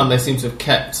 On the one hand, they seem to have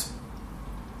kept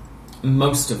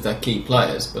most of their key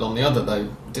players, but on the other, they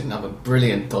didn't have a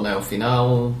brilliant torneo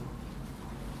final.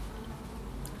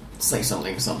 Say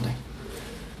something.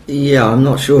 Yeah, I'm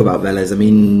not sure about Vélez. I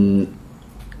mean,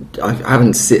 I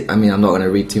haven't I'm not going to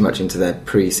read too much into their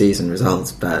pre-season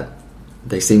results, but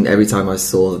they seem, every time I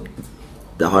saw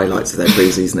the highlights of their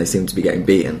pre-season, they seem to be getting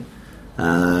beaten.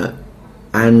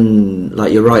 And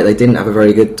like you're right, they didn't have a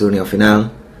very good torneo final,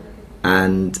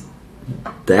 and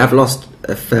they have lost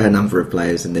a fair number of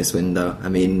players in this window. I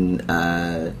mean,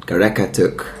 Gareca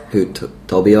took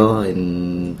Tobio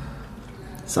in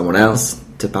someone else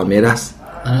to Palmeiras.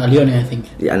 And Alione, I think.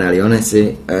 Yeah, and Alione,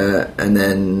 see. And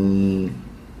then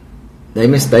they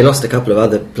lost a couple of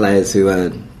other players who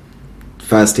were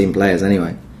first team players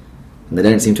anyway. And they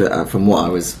don't seem to, from what I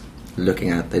was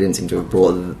looking at, they didn't seem to have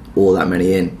brought all that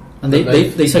many in. And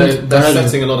they're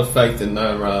setting a lot of faith in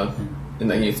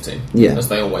their youth team, yeah, as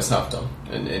they always have done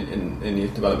in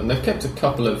youth development. They've kept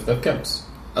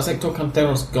has Hector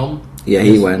Canteros gone? Yeah,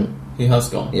 he went. He has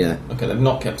gone. Yeah. Okay, they've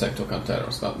not kept Hector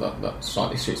Canteros. That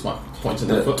slightly shoots my point in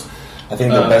the foot. I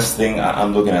think the best thing,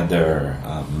 I'm looking at their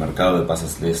Mercado de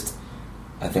Pases list.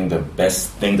 I think the best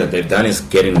thing that they've done is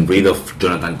getting rid of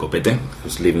Jonathan Copete,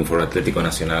 who's leaving for Atlético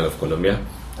Nacional of Colombia.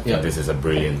 I think this is a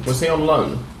brilliant. Was he on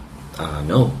loan?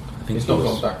 No. I think he's not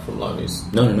gone back from loan. He's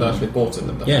no. actually bought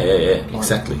him. Yeah.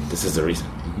 Exactly. This is the reason.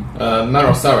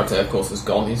 Maro Sarate, of course, has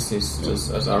gone. He's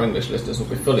as our English listeners will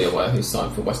be fully aware, he's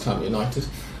signed for West Ham United.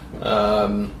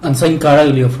 And signed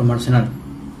Caraglio from Arsenal.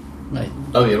 Right.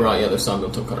 Oh, you're right. Yeah, they've signed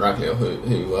Milton Caraglio,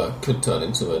 who could turn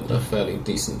into a fairly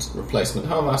decent replacement.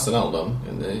 How have Arsenal done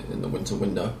in the winter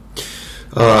window?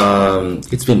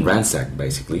 It's been ransacked,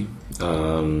 basically.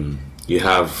 You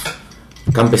have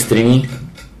Campestrini,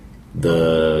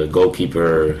 the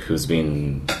goalkeeper who's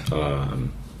been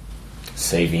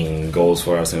saving goals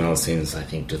for Arsenal since I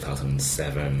think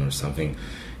 2007 or something.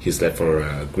 He's left for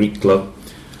a Greek club.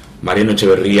 Mariano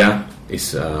Echeverria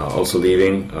is also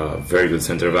leaving, very good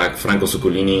centre back. Franco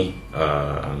Zuccolini,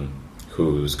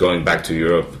 who's going back to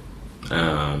Europe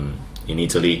in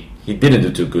Italy. He didn't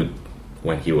do too good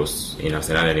when he was in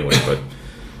Arsenal anyway, but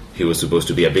he was supposed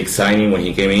to be a big signing when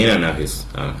he came in, and now he's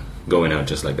going out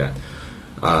just like that.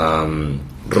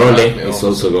 Role is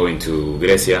also going to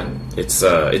Grecia. It's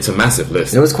a massive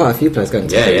list. There was quite a few players going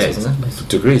to Greece, wasn't there?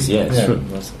 To Greece, it's true.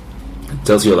 It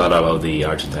tells you a lot about the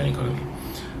Argentine economy.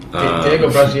 Diego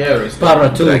Bragieri. Parra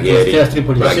too.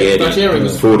 Bragieri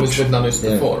was with Lanús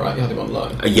before, right? You had him on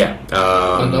loan.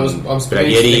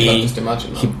 Bragieri,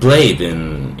 he played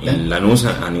in Lanús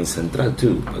and in Central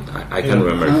too, but I can't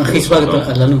remember. He's back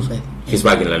at Lanús. He's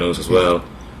back in Lanús as well,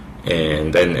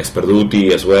 and then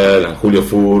Esperduti as well, and Julio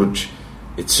Furch.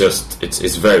 It's just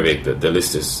it's very big. The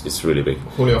list is really big.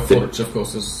 Julio Furch, of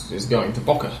course, is going to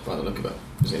Boca by the look of it.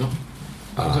 Is he not?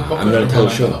 I'm not entirely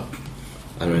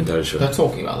sure. They're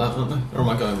talking about that, aren't they? Or am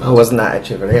I going mad? Oh, wasn't that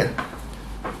Echeverria?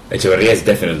 Echeverria is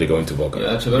definitely going to Boca.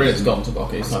 Yeah, Echeverria's gone to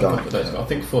Boca. He's signed a couple of days ago. I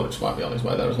think Furch might be on his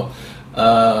way there as well.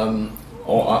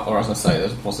 Or as I say,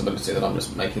 there's a possibility that I'm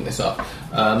just making this up.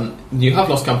 You have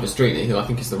lost Campestrini, who I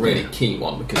think is the really key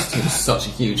one, because he's such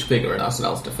a huge figure in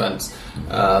Arsenal's defence,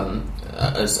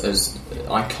 as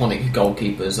iconic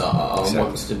goalkeepers are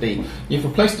wants to be. You've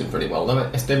replaced him pretty well, though.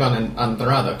 Esteban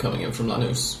Andrada coming in from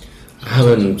Lanús. I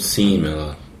haven't seen him a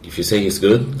lot. If you say he's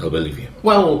good, I'll believe you.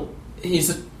 Well,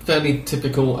 he's a fairly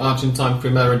typical Argentine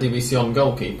Primera División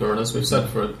goalkeeper, and as we've said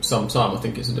for some time, I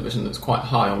think it's a division that's quite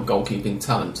high on goalkeeping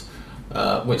talent.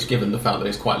 Which, given the fact that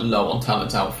he's quite low on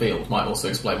talent outfield, might also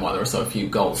explain why there are so few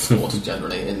goals scored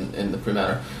generally in the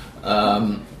Primera.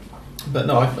 But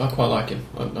no, I quite like him.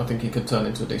 I think he could turn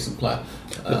into a decent player.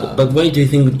 But why do you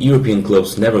think European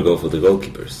clubs never go for the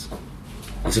goalkeepers?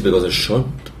 Is it because they're short?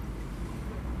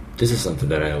 This is something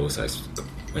that I always ask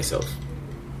myself.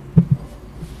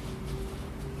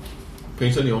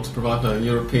 Peter, do you want to provide a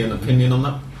European opinion on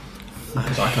that?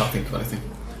 Because I can't think of anything.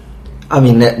 I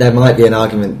mean, there might be an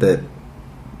argument that,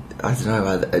 I don't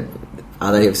know,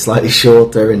 are they slightly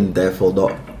shorter and therefore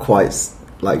not quite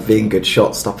like being good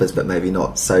shot stoppers, but maybe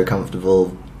not so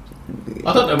comfortable?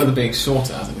 I don't know whether being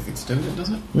shorter has anything to do with it, does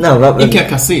it? No, Iker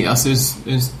Casillas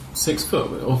is 6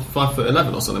 foot or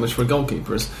 5'11" or something, which for a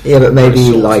goalkeeper is but maybe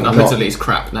short. like admittedly he's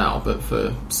crap now, but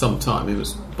for some time he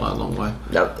was by a long way.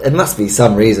 No, it must be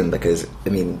some reason, because I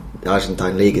mean the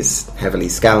Argentine league is heavily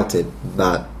scouted,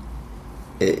 but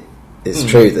it's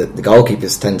true that the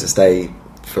goalkeepers tend to stay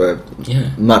for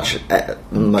much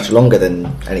longer than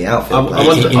any outfield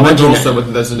player. I wonder also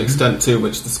whether there's an extent to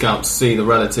which the scouts see the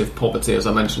relative poverty, as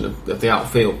I mentioned, of the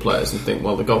outfield players and think,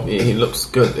 well, he looks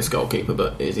good, this goalkeeper,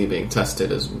 but is he being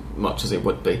tested as much as he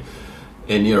would be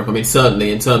in Europe? I mean,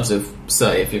 certainly in terms of,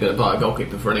 say, if you're going to buy a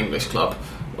goalkeeper for an English club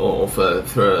or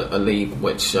for a league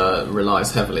which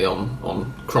relies heavily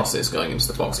on crosses going into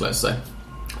the box, let's say,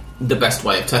 the best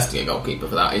way of testing a goalkeeper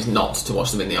for that is not to watch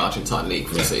them in the Argentine league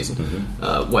for the season,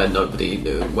 where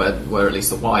where at least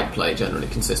the wide play generally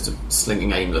consists of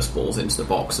slinging aimless balls into the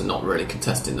box and not really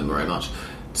contesting them very much.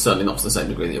 Certainly not to the same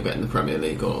degree that you'll get in the Premier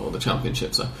League or the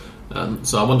Championship. So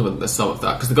I wonder whether there's some of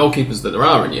that, because the goalkeepers that there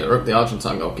are in Europe, the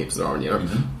Argentine goalkeepers that are in Europe,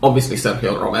 obviously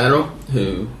Sergio Romero,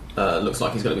 who looks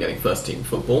like he's going to be getting first team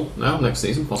football now next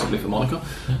season, possibly for Monaco,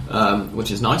 which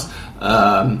is nice.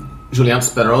 Julian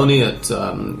Speroni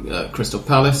at Crystal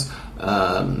Palace,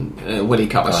 Willy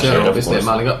Caballero obviously at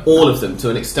Malaga. All of them, to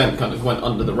an extent, kind of went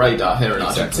under the radar here in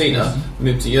Argentina,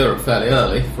 moved to Europe fairly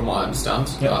early, from what I understand,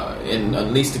 in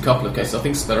at least a couple of cases. I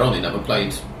think Speroni never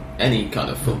played any kind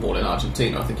of football in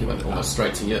Argentina. I think he went almost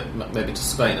straight to Europe, maybe to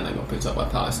Spain, and then got picked up by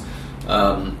Palace.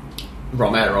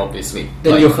 Romero obviously.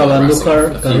 Then you have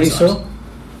Andújar,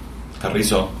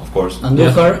 Carrizo, of course.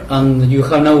 Andújar, and you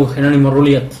have now Jerónimo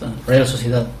Rulli at Real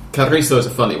Sociedad. Carrizo is a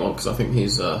funny one, because I think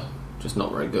he's just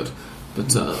not very good.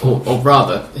 But or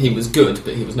rather, he was good,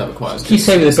 but he was never quite as good. He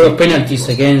saved the pair of penalties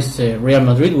against Real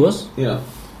Madrid,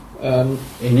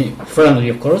 friendly,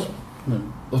 of course.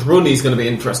 Rooney's going to be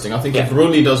interesting. I think if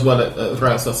Rooney does well at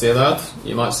Real Sociedad,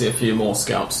 you might see a few more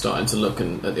scouts starting to look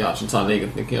at the Argentine league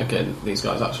and thinking, okay, these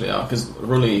guys actually are. Because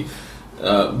Rooney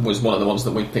was one of the ones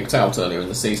that we picked out earlier in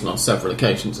the season on several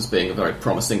occasions as being a very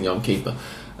promising young keeper.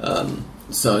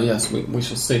 So yes, we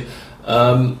shall see.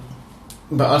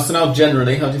 But Arsenal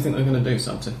generally, how do you think they're going to do,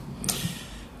 Santi?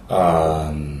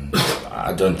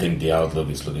 I don't think the outlook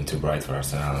is looking too bright for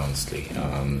Arsenal, honestly.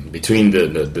 Between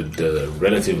the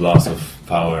relative loss of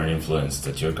power and influence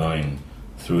that you're going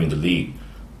through in the league,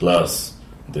 plus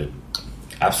the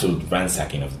absolute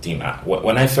ransacking of the team.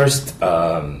 When I first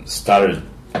started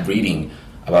reading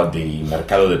about the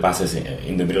Mercado de Pases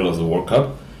in the middle of the World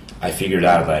Cup, I figured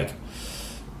out, like,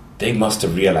 they must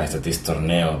have realized that this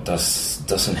torneo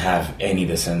doesn't have any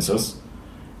descensos.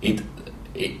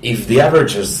 If the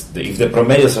averages, if the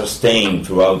promedios are staying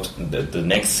throughout the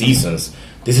next seasons,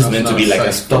 this is meant to be like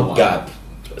a stopgap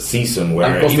season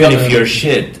where even if you're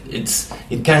shit,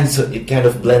 it kind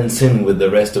of blends in with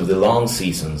the rest of the long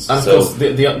seasons. And of course,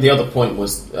 the other point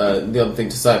was the other thing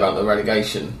to say about the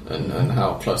relegation and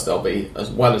how close they'll be, as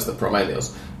well as the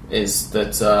promedios, is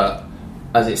that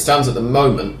as it stands at the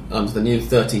moment, under the new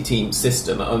 30-team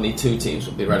system, only 2 teams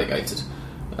will be relegated.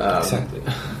 Exactly.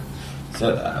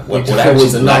 So, which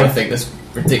is another thing that's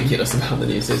ridiculous about the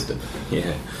new system.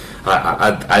 Yeah,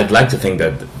 I'd like to think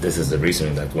that this is the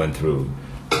reason that went through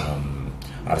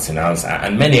Arsenal,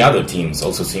 and many other teams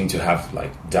also seem to have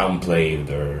like downplayed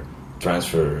their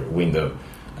transfer window.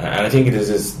 And I think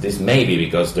this may be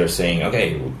because they're saying,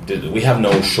 okay, we have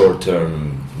no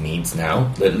short-term needs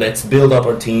now. Let's build up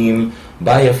our team,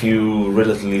 buy a few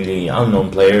relatively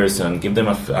unknown players, and give them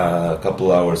a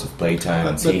couple hours of playtime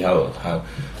and see how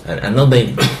and not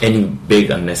make any big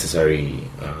unnecessary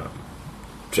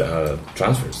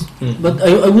transfers. But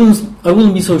I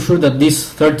wouldn't be so sure that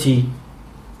this 30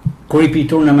 creepy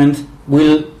tournament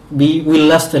will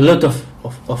last a lot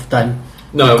of time.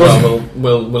 No,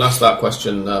 well, we'll ask that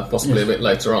question possibly a bit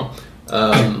later on.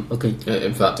 Okay.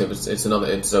 In fact,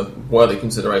 it's a worthy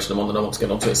consideration, and one that I want to get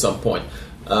onto at some point.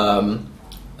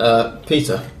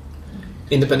 Peter,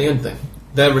 Independiente.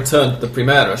 their return to the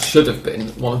Primera should have been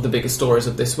one of the biggest stories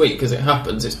of this week. As it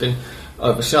happens, it's been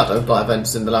overshadowed by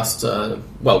events in the last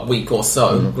week or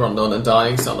so. Grondona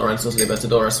dying, San Lorenzo's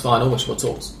Libertadores final, which we'll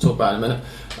talk about in a minute.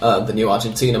 The new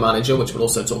Argentina manager, which we'll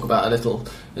also talk about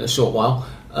in a short while.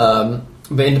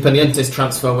 The Independiente's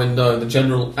transfer window, the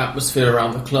general atmosphere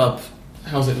around the club.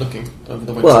 How's it looking over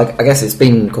the winter? Well, I guess it's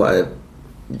been quite a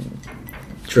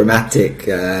dramatic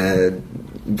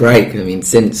break. I mean,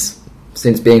 since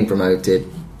being promoted,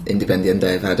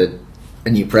 Independiente have had a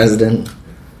new president.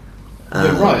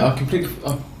 You're right. I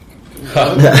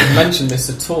haven't mentioned this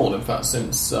at all. In fact,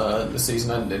 since the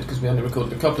season ended, because we only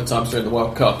recorded a couple of times during the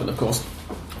World Cup, and of course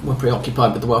we're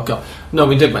preoccupied with the World Cup. No,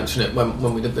 we did mention it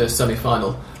when we did the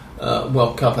semi-final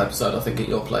World Cup episode. I think at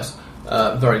your place,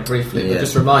 very briefly. But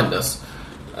just remind us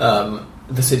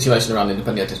the situation around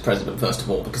Independiente's president first of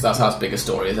all, because that's as big a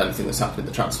story as anything that's happened in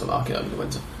the transfer market over the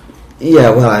winter.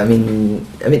 Yeah, well, I mean,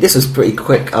 this was pretty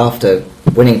quick after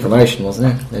winning promotion,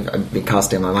 wasn't it? I've been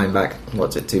casting my mind back.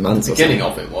 What's it, 2 months? The beginning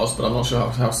of it was, but I'm not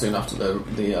sure how soon after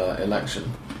the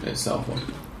election itself was.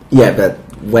 Yeah, but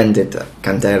when did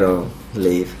Cantero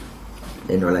leave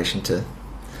in relation to?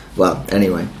 Well,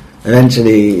 anyway,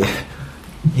 eventually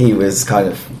he was kind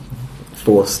of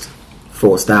forced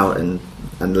out and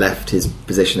left his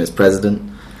position as president.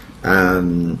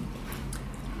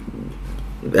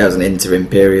 There was an interim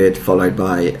period followed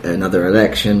by another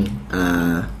election,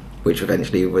 which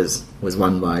eventually was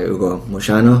won by Hugo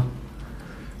Moyano.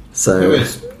 So, who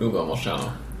is Hugo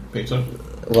Moyano, Peter?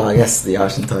 Well, I guess the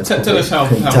Argentines tell us how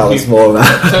tell us more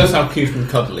about. Tell us how cute and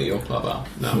cuddly your club are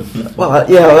now. Well,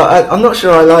 I'm not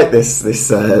sure I like this this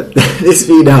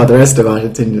view now. The rest of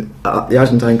Argentina, the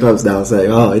Argentine clubs now say,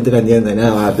 "Oh, Independiente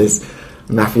now have this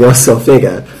mafioso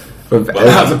figure."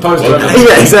 As opposed to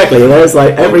yeah, exactly. Whereas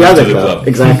like every other club,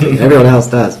 exactly, everyone else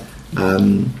does,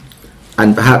 and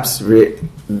perhaps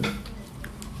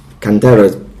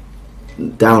Cantero's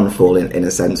downfall, in a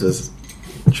sense, was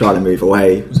trying to move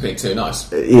away. It was being too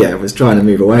nice. Yeah, was trying to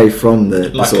move away from the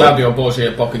like Claudio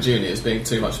Borgia at Boca Juniors being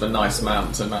too much of a nice man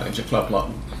to manage a club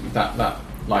like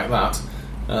that.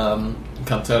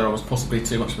 Cantero was possibly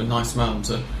too much of a nice man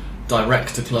to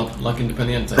direct a club like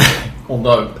Independiente.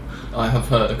 Although I have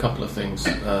heard a couple of things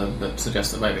that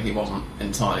suggest that maybe he wasn't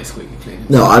entirely squeaky clean.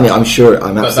 No, I'm absolutely sure.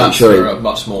 But that's for a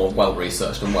much more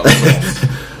well-researched and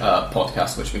well-resourced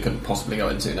podcast, which we couldn't possibly go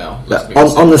into now.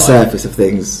 On the surface of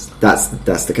things, that's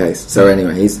the case. So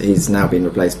anyway, he's now been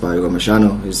replaced by Hugo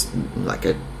Moyano, who's like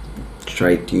a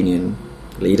trade union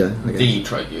leader. I guess. The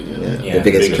trade union, the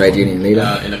biggest trade union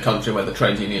leader in a country where the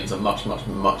trade unions are much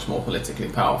more politically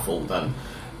powerful than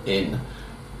in.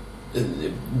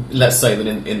 Let's say that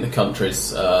in the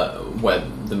countries where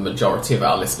the majority of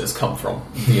our listeners come from,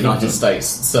 the United States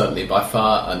certainly by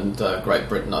far, and Great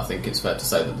Britain, I think it's fair to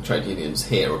say that the trade unions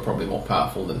here are probably more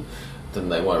powerful than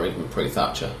they were even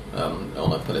pre-Thatcher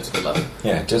on a political level.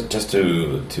 Yeah, just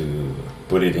to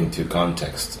put it into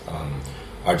context,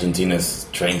 Argentina's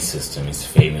train system is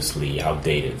famously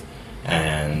outdated,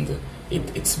 and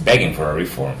it's begging for a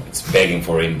reform. It's begging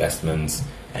for investments,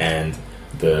 and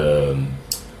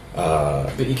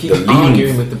but you keep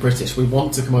arguing with the British. We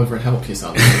want to come over and help you,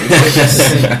 son.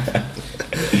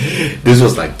 This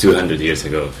was like 200 years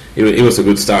ago. It was a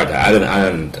good start. I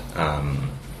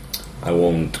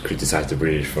won't criticize the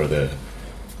British for the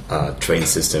train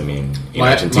system in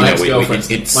Argentina.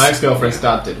 My ex-girlfriend's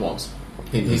dad did once.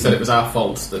 He said it was our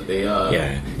fault that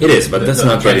it is, but let's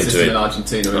not get into it. In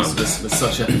Argentina was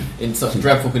in such a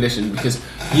dreadful condition because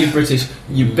you British,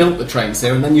 you built the trains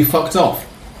here and then you fucked off.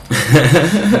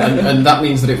 and that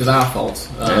means that it was our fault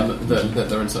that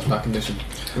they're in such bad condition.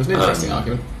 It was an interesting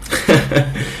argument.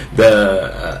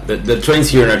 The trains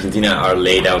here in Argentina are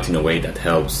laid out in a way that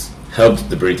helped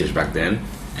the British back then,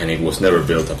 and it was never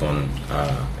built upon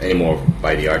anymore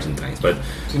by the Argentines. But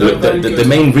the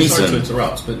main reason. Sorry to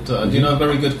interrupt, but do you know a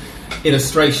very good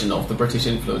illustration of the British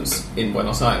influence in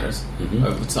Buenos Aires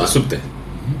over the time? The subte.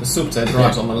 The subte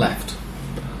drives on the left.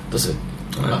 Does it?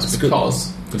 That's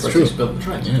because the British built the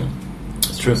trains. Yeah,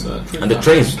 that's true. And the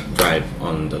trains drive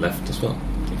on the left as well,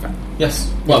 in fact. Yes.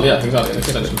 Well, yeah, exactly. An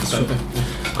extension of the same thing.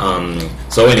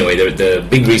 So anyway, the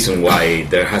big reason why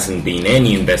there hasn't been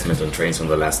any investment on trains in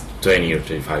the last 20 or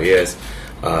 25 years,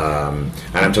 and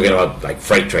I'm talking about like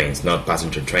freight trains, not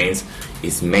passenger trains,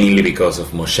 is mainly because of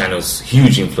Moyano's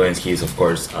huge influence. He is, of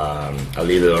course, a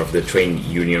leader of the train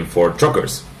union for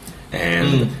truckers,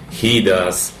 and he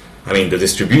does. I mean, the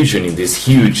distribution in this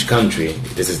huge country,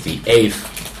 this is the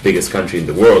 8th biggest country in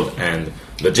the world, and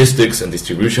logistics and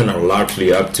distribution are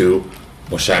largely up to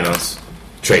Moyano's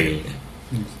trade union.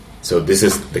 So this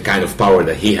is the kind of power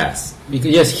that he has.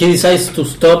 Because, yes, he decides to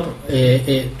stop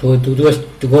to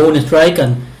go on a strike,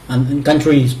 and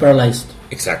country is paralyzed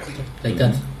Exactly. like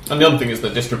that. And the other thing is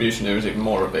that distribution here is even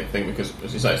more a big thing because,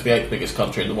 as you say, it's the 8th biggest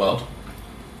country in the world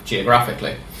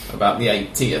geographically, about the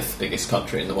 80th biggest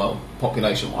country in the world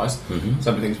population-wise.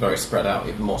 So everything's very spread out,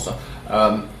 even more so.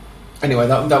 Anyway,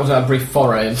 that was our brief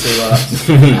foray into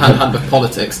hand of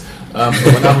politics. But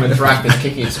we're now going to drag this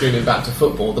kicking and screaming back to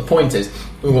football. The point is,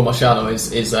 Hugo Moyano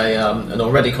is an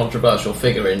already controversial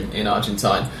figure in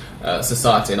Argentine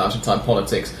society and Argentine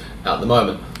politics at the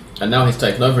moment. And now he's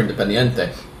taken over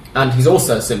Independiente. And he's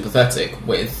also sympathetic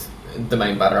with the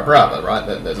main Barra Brava, right?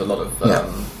 There's a lot of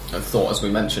thought, as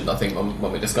we mentioned, I think,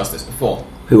 when we discussed this before.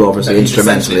 Who obviously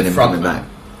instrumental in him coming back.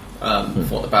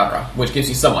 For the Barra, which gives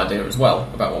you some idea as well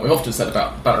about what we often said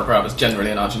about Barra Bravas generally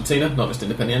in Argentina, not just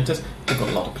Independientes. They've got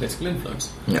a lot of political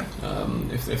influence. Yeah.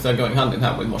 If they're going hand in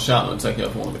hand with Moyano and taking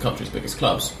over one of the country's biggest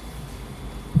clubs.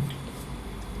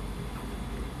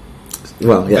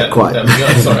 Well, yeah, quite. There we go.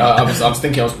 Sorry, I was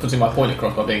thinking I was putting my point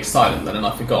across by being silent then, and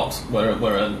I forgot. We're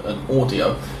an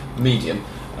audio medium,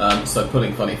 so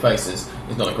pulling funny faces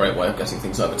is not a great way of getting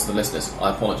things over to the listeners. I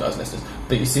apologise, listeners,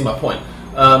 but you see my point.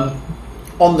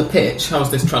 On the pitch, how is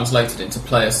this translated into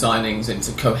player signings,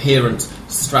 into coherent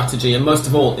strategy, and most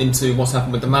of all, into what's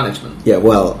happened with the management? Yeah,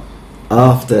 well,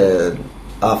 after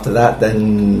that,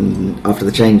 then after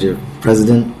the change of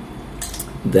president,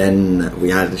 then we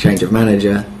had a change of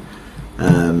manager.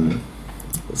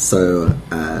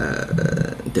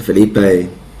 De Felipe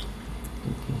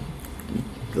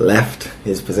left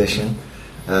his position,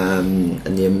 and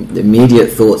the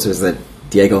immediate thoughts was that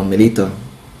Diego Milito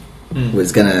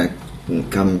was going to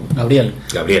come. Gabriel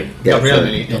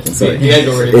Milito. Sorry.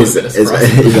 Diego really was a bit of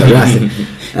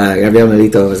Gabriel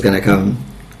Milito was going to come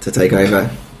to take over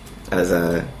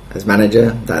as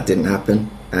manager. That didn't happen,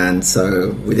 and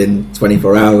so within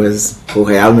 24 hours,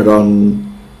 Jorge Almiron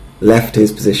left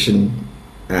his position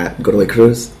at Godoy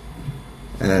Cruz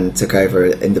and took over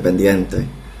at Independiente.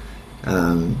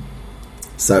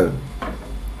 So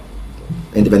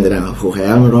Independiente now have Jorge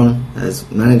Almiron as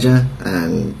manager,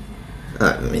 and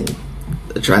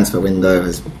the transfer window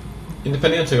has...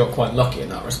 Independiente got quite lucky in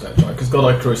that respect, right? Because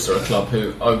Godoy Cruz are a club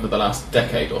who, over the last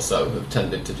decade or so, have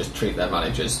tended to just treat their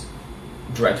managers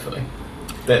dreadfully.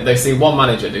 They see one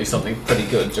manager do something pretty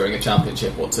good during a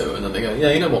championship or two, and then they go,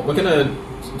 yeah, you know what,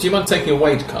 do you mind taking a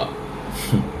wage cut?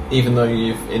 Even though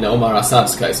in Omar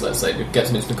Assad's case, let's say, it gets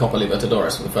them into the Copa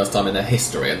Libertadores for the first time in their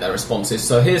history, and their response is,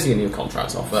 so here's your new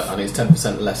contract offer, and it's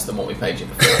 10% less than what we paid you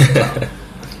before.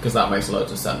 Because that makes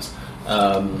loads of sense.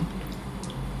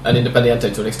 And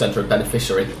Independiente, to an extent, are a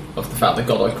beneficiary of the fact that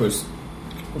Godoy Cruz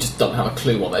just don't have a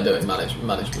clue what they're doing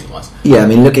management-wise. Yeah,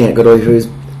 looking at Godoy Cruz,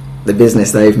 the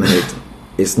business they've made,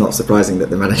 it's not surprising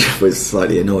that the manager was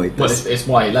slightly annoyed. Well, it's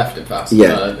why he left, in fact.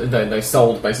 Yeah. They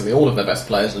sold basically all of their best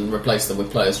players and replaced them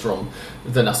with players from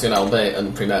the Nacional B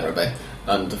and Primera B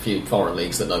and a few foreign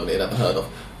leagues that nobody had ever heard of.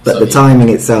 But the timing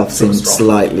itself seemed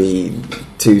slightly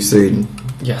too soon.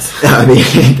 Yes.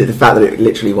 The fact that it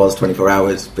literally was 24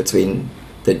 hours between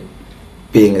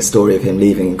being a story of him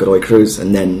leaving Godoy Cruz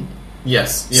and then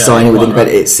signing with Independiente,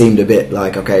 it seemed a bit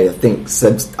like, okay, I think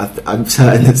I'm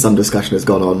certain that some discussion has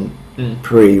gone on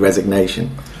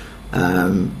pre-resignation.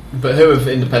 But who of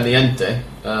Independiente,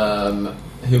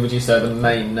 who would you say are the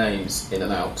main names in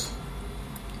and out?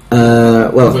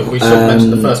 We should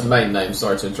mention the first main name,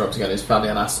 sorry to interrupt again, is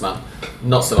Fabian Assmann.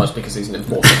 Not so much because he's an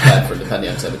important player for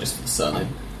Independiente, but just for the surname.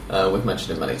 We've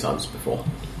mentioned him many times before.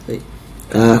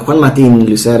 Juan Martín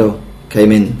Lucero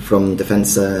came in from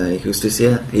Defensa y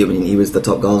Justicia. He was the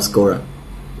top goal scorer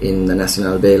in the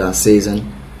Nacional B last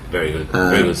season. Very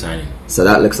good signing. So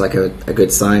that looks like a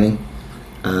good signing.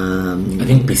 I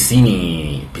think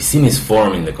Piscini's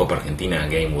form in the Copa Argentina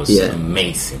game was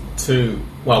amazing.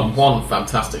 One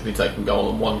fantastically taken goal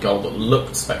and one goal that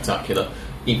looked spectacular,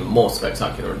 even more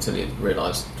spectacular until he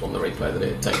realised on the replay that he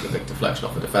had taken a big deflection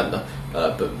off a defender.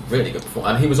 But really good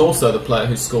performance. And he was also the player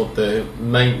who scored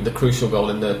the crucial goal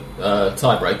in the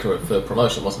tiebreaker for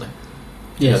promotion, wasn't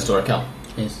he? Yes. Torrecal.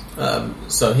 Yes.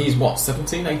 So he's what,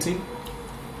 17, 18?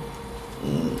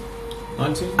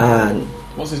 19?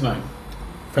 What's his name?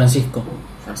 Francisco.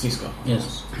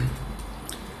 Yes.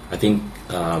 I think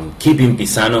keeping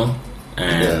Pisano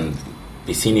and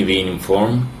Piscini being in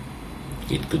form,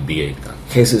 it could be a...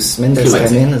 Jesus Mendes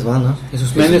came in as well, no?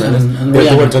 Jesus Mendes and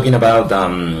we were talking about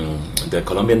the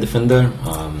Colombian defender,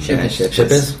 Shepes.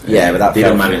 Yeah, but that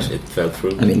didn't manage. It fell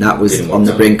through. That was on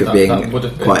the brink of being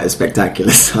quite a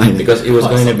spectacular sign. Because it was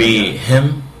going to be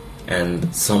him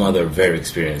and some other very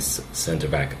experienced centre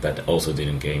back that also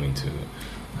didn't came into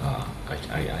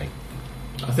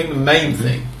I think the main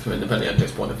thing from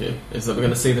Independiente's point of view is that we're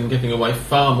going to see them giving away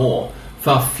far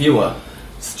fewer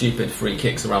stupid free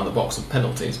kicks around the box of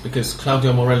penalties because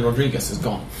Claudio Morel Rodriguez is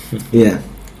gone. Yeah.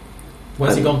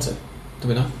 Where's he gone to? Do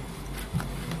we know?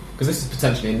 Because this is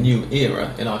potentially a new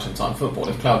era in Argentine football.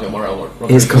 If Claudio Morel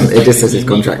Rodriguez it just says his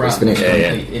contract was finished.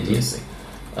 Idiocy.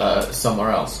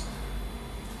 Somewhere else.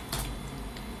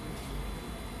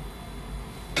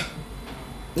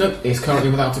 No, he's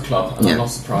currently without a club, and I'm not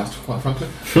surprised, quite frankly.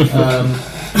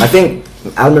 I think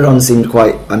Almiron seemed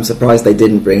quite... I'm surprised they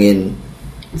didn't bring in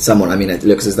someone. I mean, it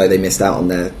looks as though they missed out on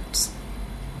their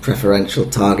preferential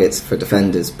targets for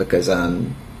defenders because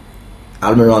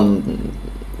Almiron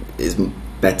is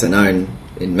better known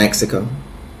in Mexico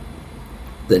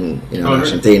than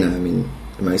Argentina. Really? I mean,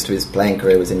 most of his playing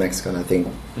career was in Mexico, and I think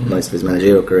most of his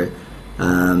managerial career.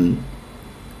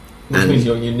 Which means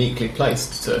you're uniquely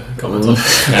placed to comment on.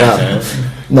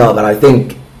 No, but I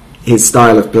think his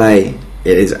style of play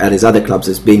at his other clubs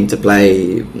has been to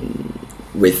play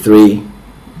with three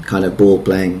kind of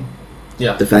ball-playing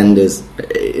defenders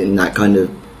in that kind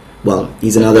of... Well,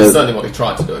 he's another... That's certainly what he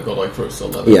tried to do at Godoy Cruz,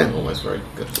 although they weren't always very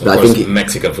good. But I think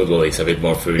Mexican football is a bit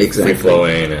more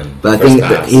free-flowing. But I think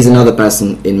that he's another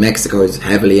person in Mexico who's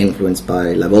heavily influenced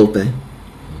by La Volpe,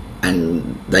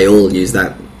 and they all use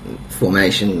that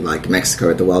formation, like Mexico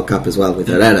at the World Cup as well with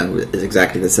Herrera is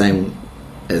exactly the same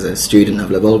as a student of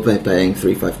La Volpe playing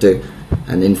 3-5-2,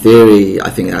 and in theory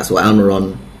I think that's what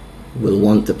Almiron will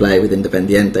want to play with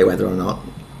Independiente. Whether or not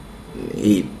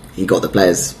he got the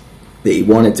players that he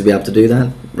wanted to be able to do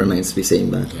that remains to be seen,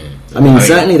 but I mean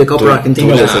certainly the Copa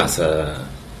Argentina he's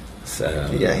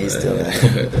still there.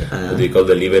 What do you call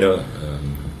the libero?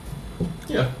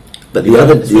 But the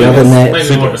other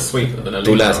maybe more of a sweeper than a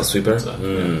Tula as a sweeper.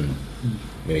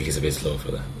 Maybe he's a bit slow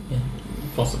for that. Yeah,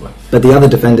 possibly. But the other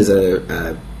defenders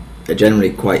are generally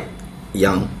quite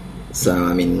young, so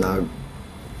I mean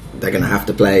they're going to have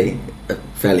to play a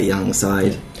fairly young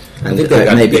side, and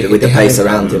maybe with the pace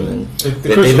around him. And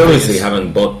they obviously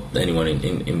haven't bought anyone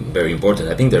in very important.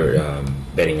 I think they're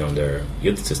betting on their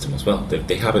youth system as well.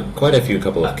 They have quite a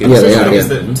couple of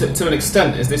kids. To an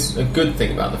extent, is this a good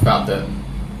thing about the fact that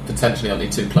potentially only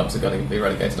 2 clubs are going to be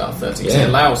relegated out of 30? It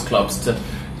allows clubs to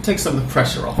take some of the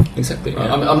pressure off. Exactly. Right?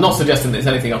 I'm not suggesting that it's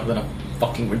anything other than a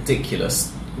fucking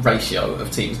ridiculous ratio of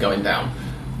teams going down,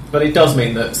 but it does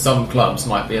mean that some clubs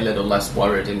might be a little less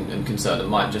worried and concerned,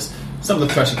 and might just... Some of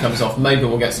the pressure comes off. Maybe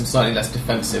we'll get some slightly less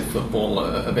defensive football,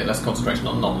 a bit less concentration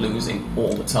on not losing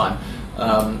all the time,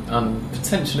 and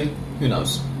potentially, who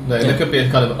knows? There could be a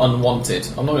kind of unwanted...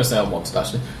 I'm not going to say unwanted,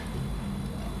 actually.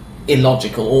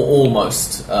 Illogical or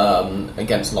almost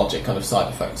against logic kind of side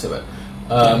effect to it.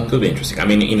 Could be interesting. I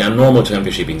mean, in a normal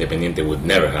championship, Independiente would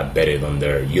never have betted on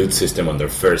their youth system on their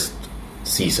first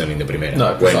season in the Primera.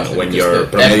 No, when your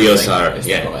promedios are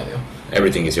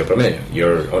everything is your promedio.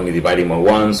 You're only dividing by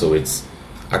 1, so it's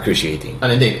accruciating.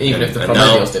 And indeed, even if the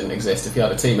promedios didn't exist, if you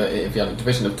had a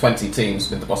division of 20 teams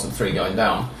with the bottom 3 going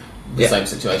down, the same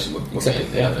situation would be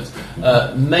the evidence.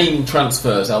 Main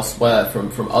transfers elsewhere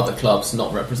from other clubs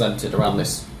not represented around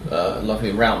this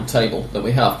lovely round table that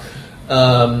we have.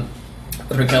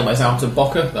 Riquelme's out of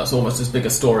Boca. That's almost as big a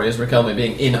story as Riquelme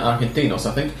being in Argentinos,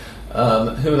 I think.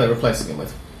 Who are they replacing him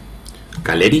with?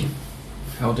 Caleri.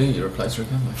 How do you replace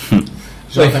Riquelme?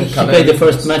 Well, he played the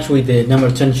first match with the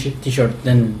number 10 t-shirt.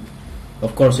 Then,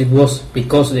 of course, it was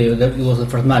because it was the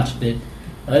first match.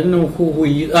 I don't know who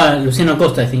Luciano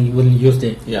Acosta, I think, will use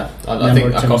the... Yeah, I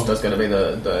think Acosta's going to be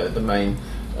the main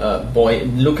boy.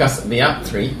 Lucas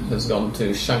Beatri has gone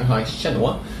to Shanghai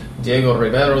Shenhua. Diego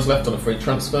Rivero's left on a free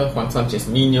transfer. Juan Sanchez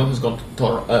Nino has gone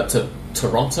to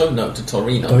Toronto. No, to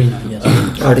Torino. Yes.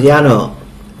 Riano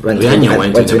went to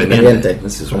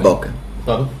Independiente from Boca.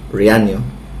 Pardon? Riano.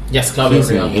 Yes, Claudio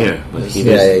Riano. He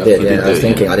did. I was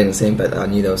thinking, I didn't see him, but I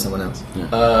knew there was someone else.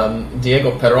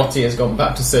 Diego Perotti has gone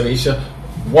back to Sevilla.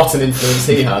 What an influence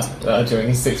he had during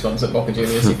his 6 months at Boca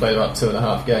Juniors. He played about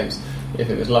 2.5 games, if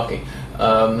he was lucky.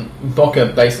 Boca,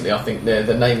 basically, I think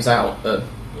the names out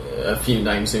a few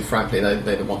names who, frankly,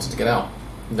 they wanted to get out.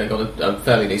 They got a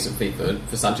fairly decent fee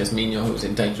for Sanchez Nino, who was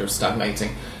in danger of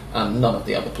stagnating, and none of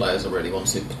the other players are really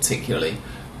ones who particularly...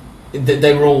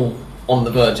 They were all on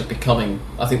the verge of becoming,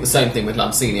 I think the same thing with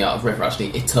Lanzini out of River, actually,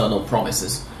 eternal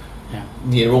promises. Yeah.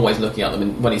 You're always looking at them,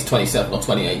 and when he's 27 or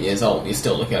 28 years old, you're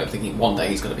still looking at him thinking one day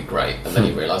he's going to be great, and then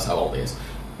you realise how old he is.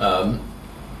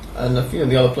 And a few of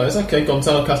the other players,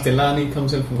 Gonzalo Castellani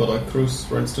comes in from Godoy Cruz,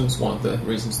 for instance, one of the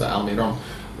reasons that Almiron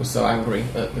was so angry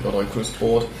at the Godoy Cruz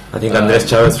board. I think Andres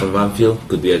Chavez from Banfield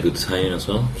could be a good signing as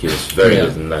well. He was very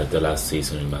good in the last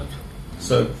season in Banfield.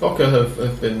 So Boca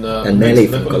have been and Meli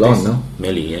from Colón, no?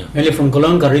 Meli, yeah. Meli from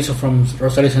Colón, Carrizo from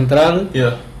Rosario Central.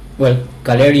 Yeah. Well,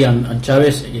 Caleri and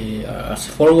Chavez as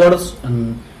forwards,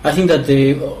 and I think that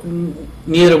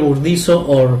neither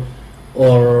Burdizo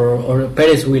or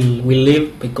Perez will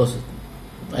leave because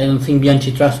I don't think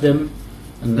Bianchi trusts them,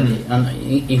 and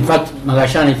in fact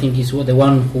Magallanes I think is the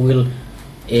one who will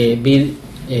be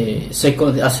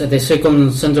second as the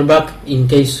second centre back in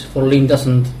case Forlín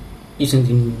isn't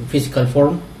in physical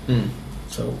form.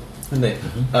 So. Indeed.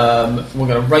 We're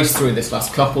going to race through this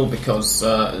last couple because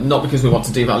not because we want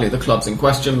to devalue the clubs in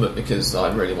question, but because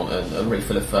I really want a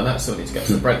refill of Fernet, so we need to get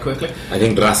to the break quickly. I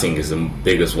think Racing is the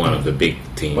biggest one of the big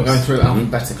teams. We're going through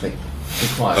alphabetically. Be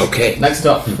quiet. Okay. Next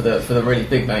up for the really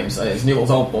big names is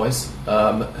Newell's Old Boys,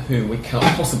 who we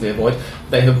cannot possibly avoid.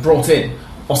 They have brought in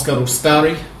Oscar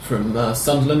Ustari from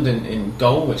Sunderland in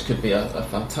goal, which could be a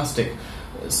fantastic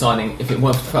signing if it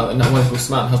weren't for the fact that Nahuel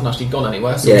Guzman hasn't actually gone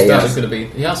anywhere. So Ustari's going to be.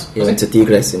 He has. He went to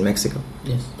Tigres in Mexico.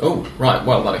 Yes. Oh, right.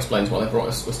 Well, that explains why they brought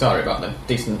Ustari back then.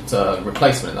 Decent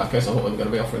replacement in that case. I thought they were going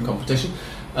to be offering competition.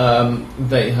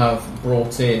 They have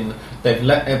brought in. They've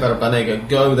let Eber Banega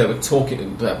go. They were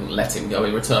talking. They haven't let him go.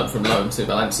 He returned from loan to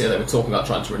Valencia. They were talking about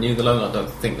trying to renew the loan. I don't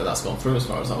think that's gone through, as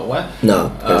far as I'm aware. No,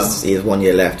 because he has 1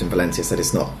 year left, and Valencia said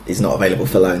he's not available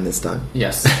for loan this time.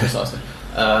 Yes, precisely.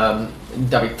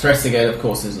 David Trezeguet, of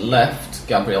course, has left.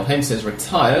 Gabriel Hens is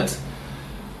retired.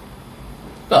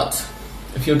 But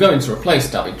if you're going to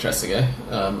replace David Trezeguet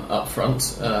up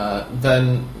front,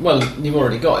 then, well, you've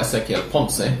already got Ezequiel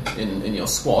Ponce in your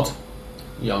squad.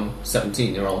 Young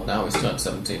 17-year-old now. He's turned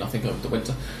 17, I think, over the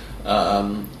winter.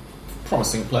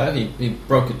 Promising player. He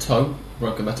broke a toe,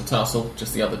 broke a metatarsal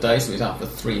just the other day, so he's out for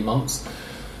 3 months.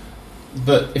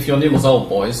 But if you're Newell's Old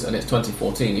Boys and it's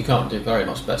 2014, you can't do very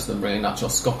much better than bringing Nacho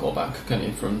Skoko back, can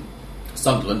you, from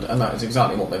Sunderland? And that is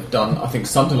exactly what they've done. I think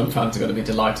Sunderland fans are going to be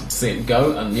delighted to see him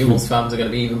go, and Newell's fans are going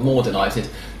to be even more delighted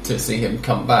to see him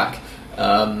come back,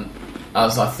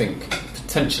 as I think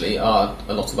potentially are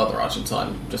a lot of other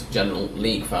Argentine, just general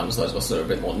league fans, those of us that are a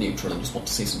bit more neutral and just want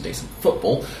to see some decent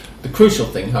football. The crucial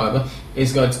thing, however,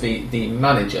 is going to be the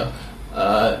manager.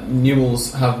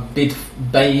 Newell's have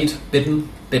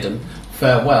bidden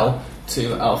farewell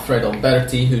to Alfredo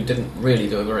Berti, who didn't really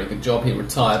do a very good job. He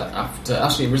resigned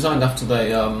after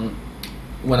they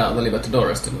went out of the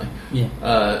Libertadores, didn't they?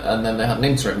 Yeah. And then they had an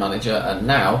interim manager, and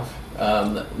now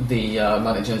the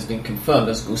manager has been confirmed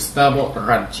as Gustavo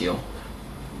Raggio,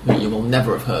 who you will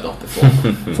never have heard of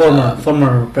before.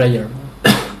 Former player.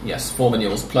 Yes, former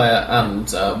Newell's player,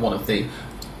 and one of the,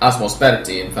 as was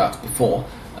Berti, in fact, before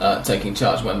taking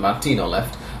charge when Martino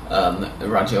left.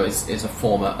 Raggio is a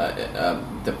former,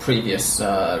 the previous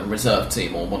reserve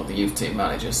team or one of the youth team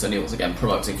managers. So Newell's again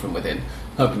promoting from within,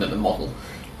 hoping that the model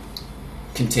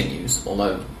continues.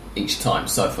 Although each time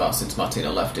so far since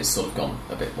Martino left, it's sort of gone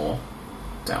a bit more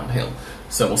downhill.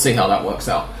 So we'll see how that works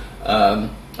out.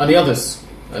 And the others,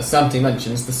 as Santi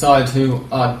mentions, the side who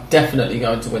are definitely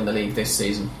going to win the league this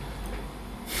season,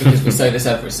 because we say this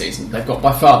every season. They've got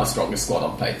by far the strongest squad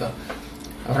on paper.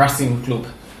 Racing Club.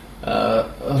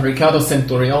 Ricardo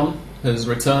Centurion has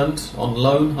returned on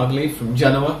loan, I believe, from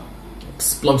Genoa.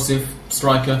 Explosive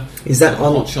striker. Is that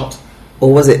on hot shot?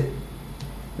 Or was it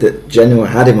that Genoa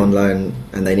had him on loan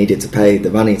and they needed to pay the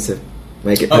money to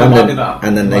make it permanent?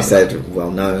 And then they said,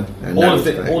 well, no. And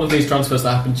all of these transfers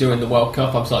that happened during the World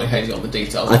Cup, I'm slightly hazy on the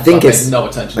details. I think it's no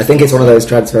attention. I think it's one of those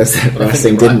transfers that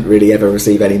Racing didn't really ever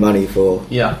receive any money for.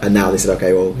 Yeah. And now they said,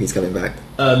 okay, well, he's coming back.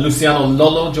 Luciano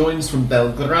Lolo joins from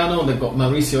Belgrano. They've got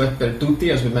Mauricio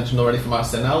Esperduti, as we mentioned already, from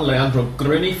Arsenal. Leandro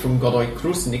Gruni from Godoy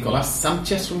Cruz. Nicolas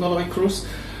Sanchez from Godoy Cruz.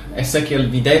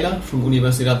 Ezequiel Videla from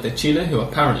Universidad de Chile, who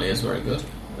apparently is very good.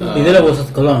 Videla was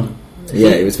at Colón.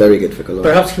 Yeah, he was very good for Colón.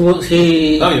 Perhaps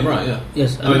he. Oh, you're right. Yeah.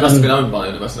 Yes. He must have been owned by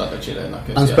Universidad de Chile in that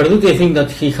case. And Esperduti, I think that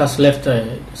he has left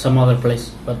some other place,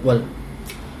 but well.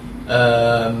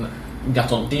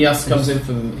 Gaton Diaz comes in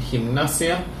from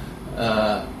Gimnasia.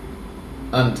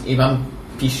 And Ivan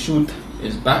Pichut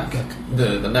is back,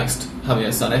 the next Javier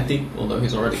Zanetti, although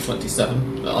he's already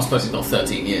 27. I suppose he's got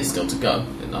 13 years still to go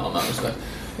on that respect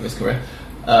of his career.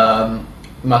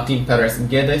 Martin Perez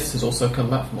Guedes has also come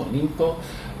back from Olimpo.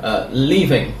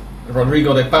 Leaving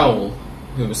Rodrigo de Paul,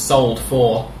 who was sold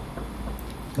for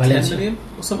Valencia. 10 million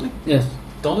or something? Yes.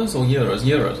 Dollars or euros?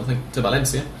 Euros, I think, to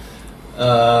Valencia.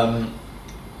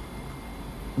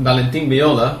 Valentin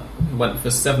Viola went for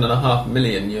 €7.5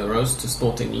 million to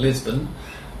Sporting Lisbon.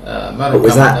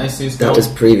 Was that was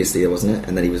previously, wasn't it?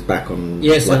 And then he was back on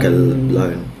a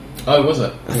loan. Oh, was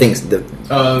it? I think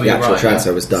the actual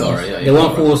transfer was done. Sorry, the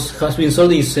one who has been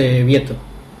sold is Vieto.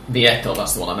 Vieto,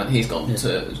 that's the one I meant. He's gone to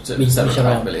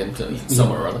 $7.5 million to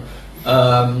somewhere or other.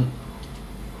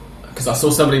 Because I saw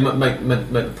somebody make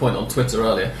the point on Twitter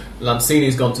earlier.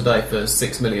 Lanzini's gone today for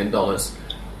 $6 million,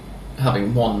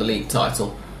 having won the league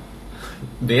title.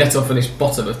 Vieto finished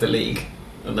bottom of the league,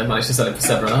 and they managed to sell him for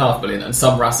 $7.5 million. And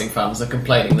some Racing fans are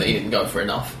complaining that he didn't go for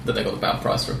enough, that they got a bad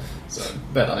price for him. So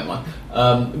bear that in mind.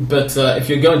 But if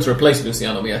you're going to replace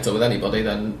Luciano Vieto with anybody,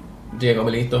 then Diego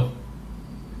Milito.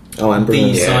 Oh, and Bruno.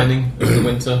 The signing of the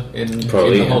winter in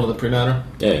the whole of the Primera.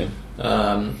 Yeah.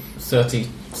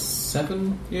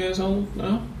 37 years old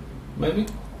now, maybe?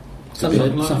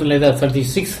 Something like that,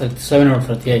 36, 37 or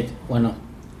 38, why not?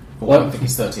 Well, I think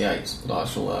he's 38, but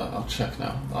I'll check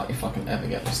now if I can ever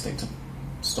get this thing to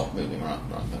stop moving around.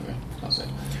 Right, there we go. That's it.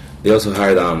 They also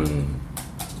hired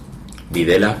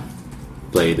Videla,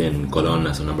 played in Colón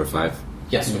as a number 5.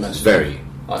 Yes, we mentioned very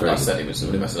I said he was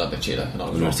Universidad de Chile, and I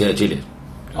was wrong. Universidad de Chile.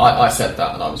 I said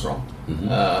that, and I was wrong.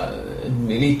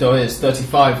 Milito is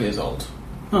 35 years old.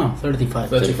 Oh, 35.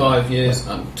 35 years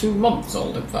and 2 months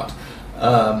old, in fact.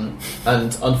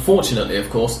 And unfortunately, of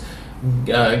course,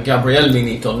 Gabriel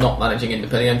Milito not managing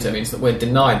Independiente means that we're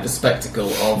denied the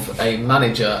spectacle of a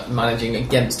manager managing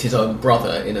against his own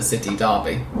brother in a city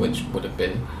derby, which would have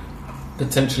been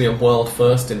potentially a world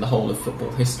first in the whole of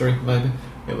football history, maybe.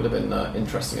 It would have been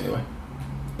interesting anyway.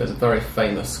 There's a very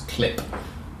famous clip,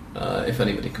 if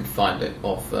anybody can find it,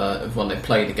 of when they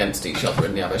played against each other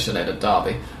in the Avellaneda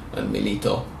derby, and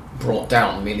Milito brought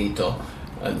down Milito,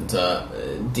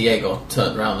 and Diego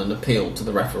turned around and appealed to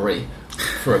the referee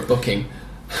for a booking,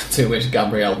 to which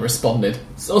Gabriel responded,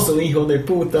 "Sos un hijo de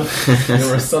puta,"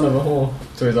 "You're a son of a whore,"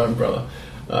 to his own brother.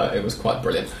 It was quite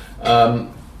brilliant.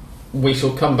 We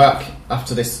shall come back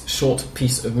after this short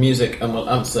piece of music, and we'll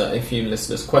answer a few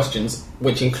listeners' questions,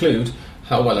 which include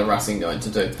how well are Racing going to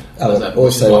do.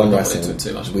 Also on Racing,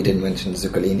 we didn't mention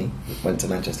Zuccolini went to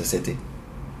Manchester City.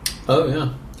 Oh yeah,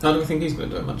 how do we think he's going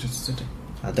to do at Manchester City?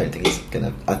 I don't think he's going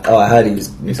to. I heard he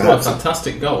was. He's got a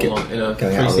fantastic goal in a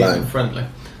pre-season friendly.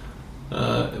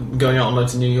 Going out on loan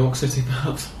to New York City,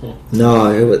 perhaps? Or?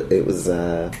 No, it was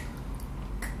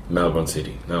Melbourne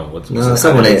City. No,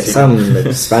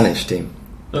 some Spanish team.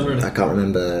 Oh, really? I can't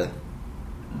remember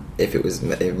if it was.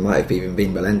 It might have even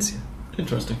been Valencia.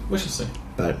 Interesting. We shall see.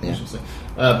 But yeah. We shall see.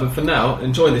 But for now,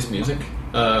 enjoy this music.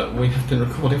 We have been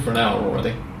recording for an hour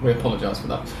already. We apologise for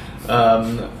that.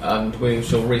 And we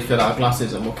shall refill our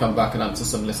glasses, and we'll come back and answer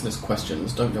some listeners'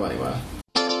 questions. Don't go anywhere.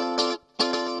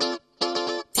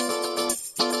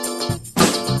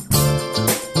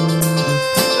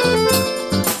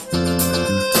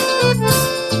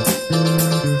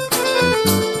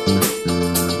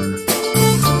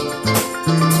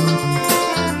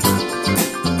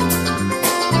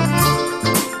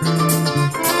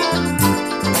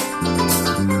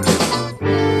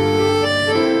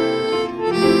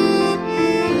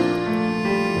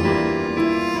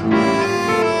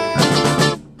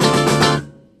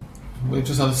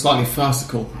 A slightly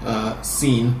farcical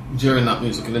scene during that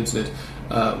musical interlude,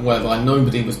 whereby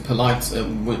nobody was polite,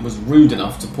 was rude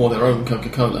enough to pour their own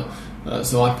Coca-Cola.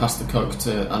 So I passed the Coke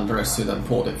to Andres, who then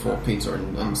poured it for Peter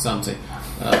and Santi,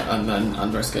 and then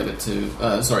Andres gave it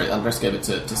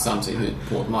to Santi, who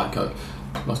poured my Coke.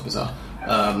 Most bizarre.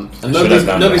 And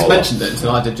nobody's mentioned it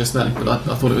until I did just then, but I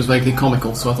thought it was vaguely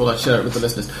comical, so I thought I'd share it with the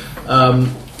listeners.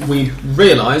 We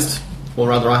realised, or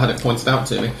rather I had it pointed out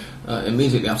to me,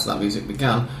 immediately after that music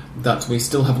began, that we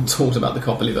still haven't talked about the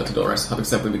Copa Libertadores, having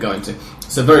said we were going to.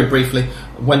 So very briefly,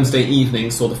 Wednesday evening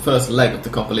saw the first leg of the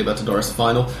Copa Libertadores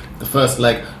final, the first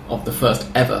leg of the first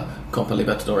ever Copa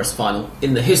Libertadores final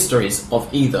in the histories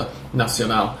of either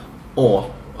Nacional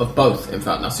or of both, in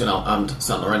fact, Nacional and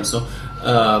San Lorenzo.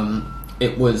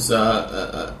 It was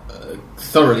a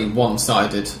thoroughly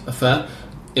one-sided affair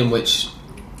in which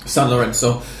San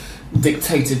Lorenzo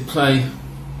dictated play,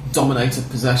 dominated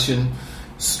possession,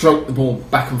 stroked the ball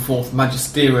back and forth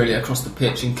magisterially across the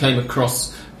pitch, and came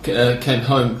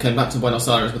back to Buenos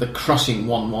Aires with a crushing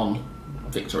 1-1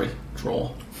 victory draw.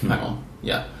 Hang on,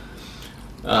 yeah.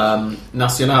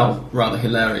 Nacional, rather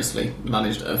hilariously,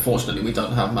 managed. Fortunately, we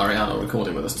don't have Mariano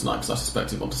recording with us tonight because I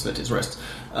suspect he wanted to slit his wrist.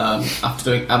 After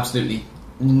doing absolutely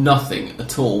nothing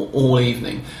at all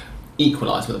evening,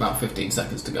 equalised with about 15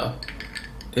 seconds to go.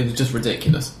 It was just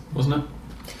ridiculous, wasn't it?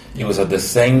 It was at the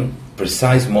same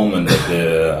precise moment that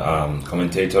the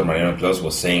commentator Mariano Clos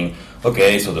was saying,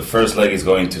 okay, so the first leg is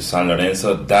going to San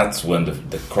Lorenzo. That's when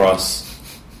the cross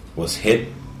was hit,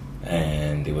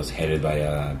 and it was headed by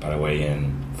a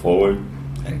Paraguayan forward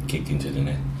and kicked into the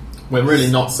net. We're really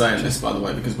not saying this, by the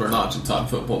way, because we're an Argentine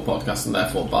football podcast and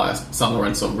therefore biased. San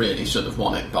Lorenzo really should have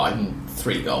won it by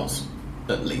 3 goals,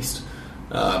 at least.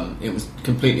 It was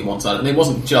completely one-sided, and it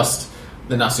wasn't just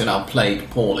the Nacional played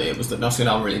poorly. It was that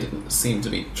Nacional really didn't seem to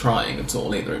be trying at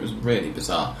all either. It was really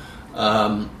bizarre.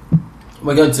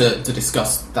 We're going to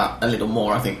discuss that a little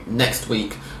more, I think, next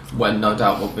week, when no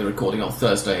doubt we'll be recording on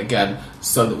Thursday again,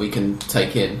 so that we can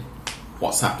take in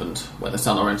what's happened, whether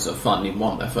San Lorenzo finally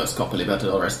won their first Copa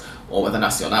Libertadores, or whether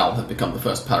Nacional have become the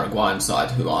first Paraguayan side,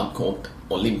 who aren't called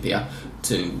Olimpia,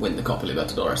 to win the Copa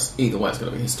Libertadores. Either way, it's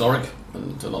going to be historic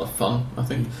and a lot of fun, I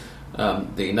think.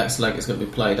 The next leg is going to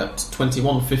be played at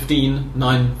 21:15,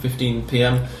 9:15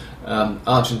 p.m.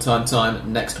 Argentine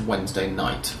time, next Wednesday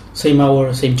night. Same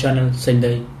hour, same channel, same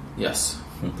day. Yes,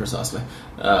 precisely.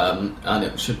 And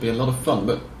it should be a lot of fun.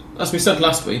 But as we said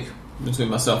last week, between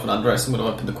myself and Andres, I'm going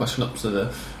to open the question up to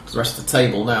the rest of the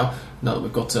table now that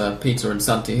we've got Peter and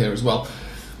Santi here as well.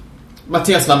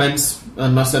 Matias Lamens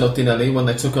and Marcelo Tinelli, when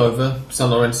they took over, San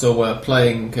Lorenzo were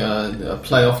playing a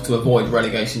playoff to avoid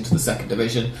relegation to the second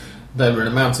division. They were in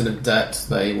a mountain of debt.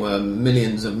 They were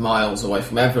millions of miles away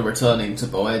from ever returning to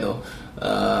Boedo.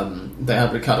 They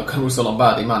had Ricardo Caruso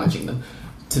Lombardi managing them.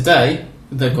 Today,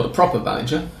 they've got a proper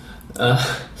manager. I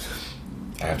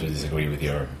have to disagree with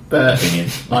your opinion.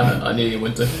 I knew you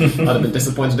would do. I'd have been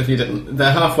disappointed if you didn't.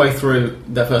 They're halfway through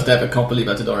their first ever Copa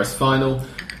Libertadores final.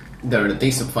 They're in a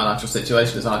decent financial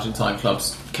situation, as Argentine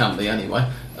clubs can be anyway.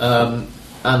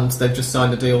 And they've just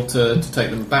signed a deal to take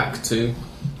them back to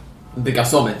the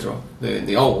Gasómetro,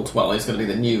 the old, well, it's going to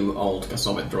be the new old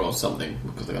Gasómetro or something,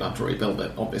 because they're going to have to rebuild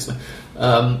it, obviously.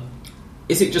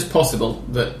 Is it just possible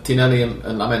that Tinelli and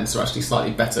Lamens are actually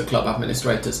slightly better club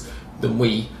administrators than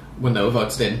we, when they were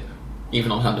voted in,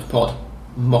 even on Hand of Pod,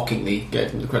 mockingly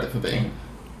gave them the credit for being?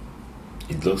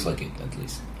 It looks like it, at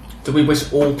least. Do we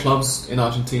wish all clubs in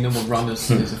Argentina would run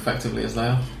as effectively as they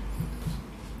are?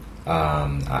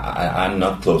 I'm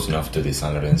not close enough to the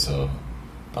San Lorenzo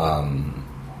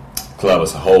club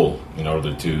as a whole in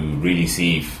order to really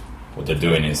see if what they're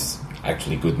doing is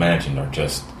actually good managing or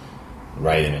just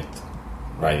riding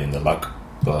the luck.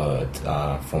 But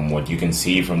from what you can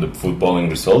see from the footballing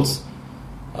results,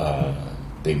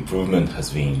 the improvement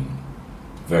has been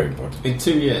very important. In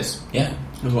 2 years? Yeah.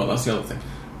 As well, that's the other thing.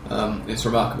 It's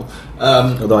remarkable.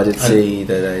 Although I did see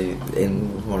that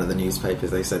in one of the newspapers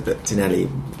they said that Tinelli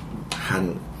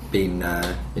hadn't been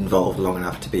involved long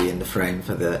enough to be in the frame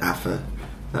for the AFA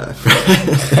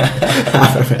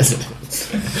president.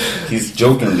 He's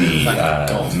jokingly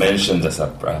mentioned as a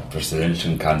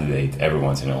presidential candidate every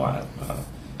once in a while.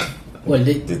 Well,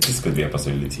 this could be a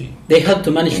possibility. They had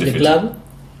to manage the club,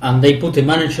 and they put a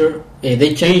manager.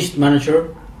 They changed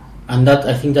manager, and that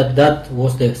I think that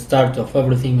was the start of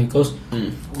everything, because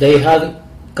they had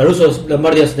Caruso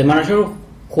Lombardi as the manager,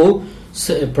 who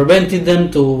prevented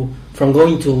them from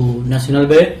going to Nacional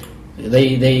B.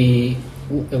 They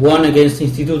won against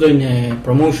Instituto in a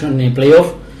promotion in a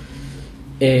playoff,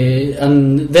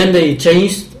 and then they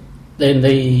changed. Then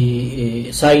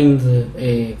they signed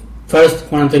first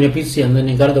Juan Antonio Pizzi and then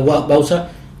Edgardo Bauza.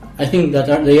 I think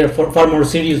that they are far more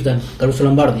serious than Caruso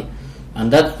Lombardi,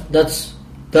 and that's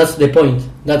the point.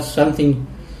 That's something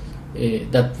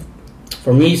that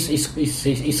for me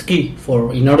is key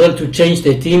in order to change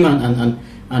the team,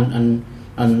 and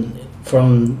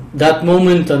from that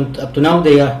moment and up to now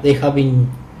they have been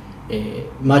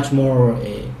much more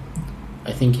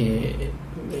I think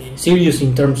serious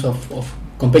in terms of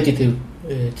competitive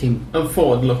team and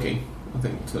forward looking, I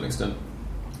think, to an extent.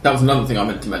 That was another thing I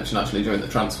meant to mention actually during the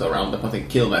transfer roundup. I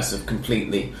think Quilmes have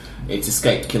it's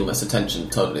escaped Quilmes' attention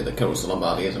totally that Caruso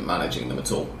Lombardi isn't managing them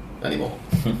at all anymore.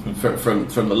 from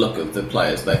the look of the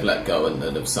players they've let go and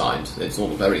have signed, it's all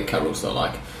very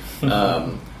Caruso-like.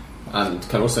 And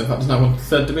Caruso, in fact, is now in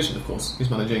third division, of course. He's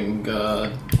managing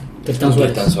Tristan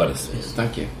Suarez. Yes,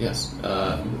 thank you, yes.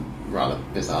 Rather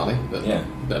bizarrely, but yeah.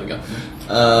 There we go.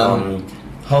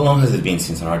 How long has it been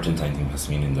since an Argentine team has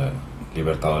been in the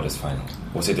Libertadores final?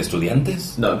 Was it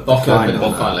Estudiantes? No, Boca have been in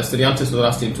the final. Estudiantes were the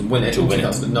last team to win it in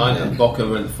 2009, yeah. And Boca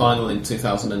were in the final in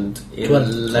 2011.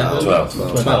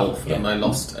 12. Yeah. And they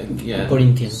lost again.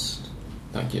 Corinthians.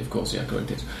 Thank you, of course, yeah,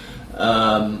 Corinthians.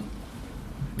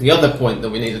 The other point that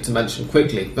we needed to mention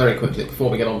very quickly, before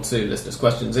we get on to listeners'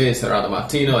 questions, is Gerardo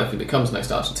Martino, if he becomes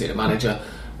next Argentina manager,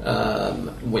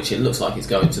 which it looks like he's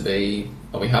going to be.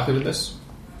 Are we happy with this?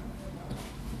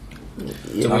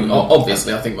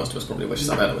 Obviously, I think most of us probably wish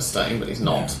Sabella was staying, but he's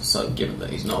not. Yeah. So, given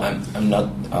that he's not, I'm not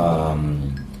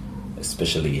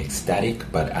especially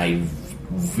ecstatic, but I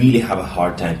really have a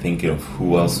hard time thinking of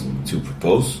who else to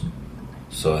propose.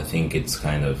 So I think it's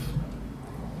kind of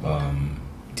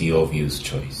the obvious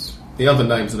choice. The other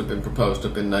names that have been proposed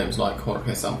have been names like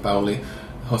Jorge Sampaoli,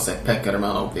 Jose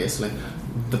Pekerman, obviously.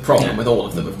 The problem with all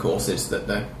of them, of course, is that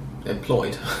they're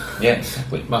employed. Yeah,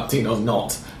 exactly. Martino's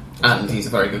not, and he's a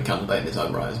very good candidate in his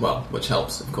own right as well, which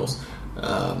helps, of course.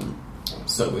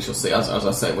 So we shall see. As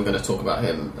I say, we're going to talk about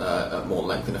him at more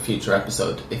length in a future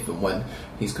episode, if and when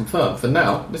he's confirmed. For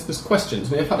now, there's questions.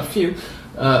 We have had a few.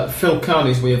 Phil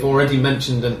Carney's we have already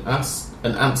mentioned and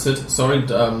answered.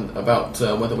 About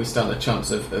whether we stand a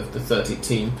chance of the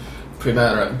 30-team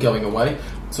Primera going away.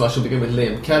 So I shall begin with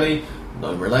Liam Kelly,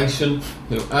 no relation,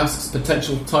 who asks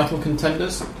potential title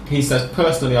contenders. He says,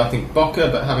 personally I think Boca,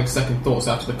 but having second thoughts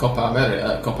after the Copa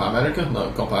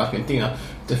Argentina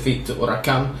defeat to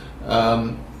Huracan,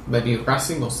 maybe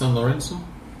Racing or San Lorenzo?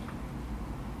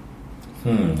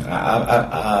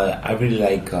 I really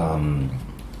like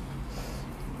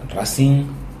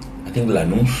Racing. I think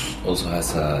Lanús also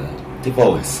has they've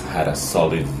always had a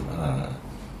solid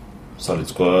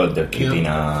squad. They're keeping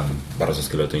Barros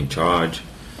Esqueloto in charge.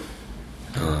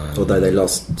 Although they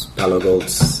lost Paulo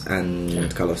Golds and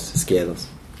Carlos Izquierdos.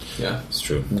 Yeah, it's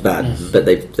true. But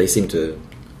they seem to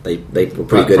they were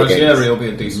pretty good against. Frazieri will be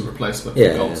a decent replacement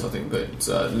for Golds, yeah. I think, but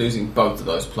losing both of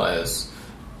those players,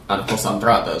 and of course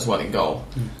Andrada as well in goal,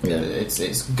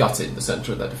 it's gutted the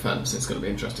centre of their defence. It's going to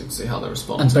be interesting to see how they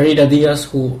respond. And Pereira Diaz,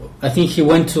 who I think he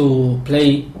went to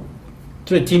play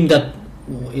to a team that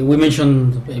we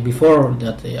mentioned before,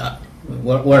 that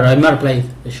where Aymar played,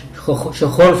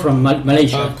 Johor from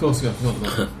Malaysia. Of course, yeah, I forgot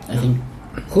about that. I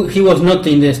think he was not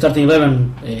in the starting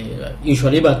 11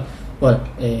 usually, but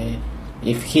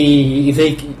if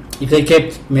they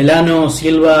kept Melano,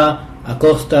 Silva,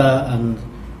 Acosta, and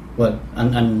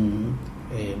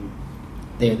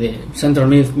the central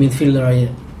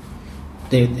midfielder,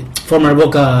 the former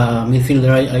Boca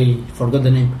midfielder, I forgot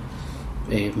the name.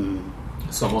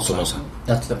 Somoza.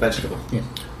 That's the vegetable. Yes.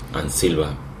 And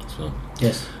Silva as well.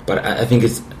 Yes. But I think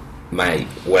it's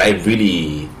what I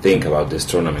really think about this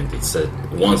tournament is that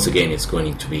once again it's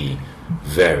going to be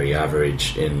very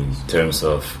average in terms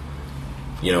of,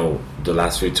 the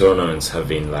last few tournaments have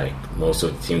been like most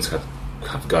of the teams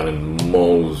have gotten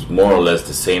more or less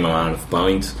the same amount of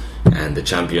points, and the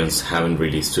champions haven't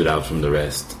really stood out from the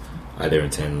rest either in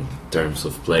terms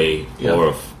of play or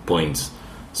of points.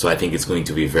 So I think it's going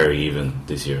to be very even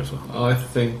this year as well. I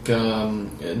think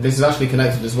this is actually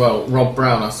connected as well. Rob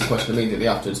Brown asked the question immediately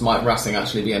afterwards, might Racing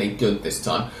actually be any good this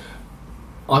time?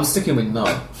 I'm sticking with no.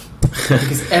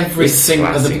 Because at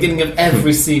the beginning of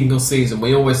every single season,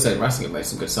 we always say Racing have made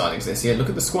some good signings this year. Look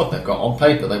at the squad they've got. On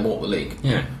paper, they walk the league.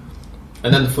 Yeah.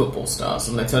 And then the football starts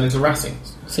and they turn into Racing.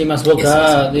 Same as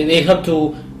Boca, they have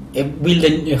to build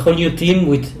a whole new team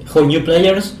with whole new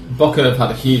players. Boca have had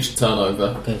a huge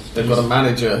turnover. Okay. They've got a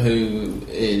manager who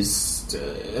has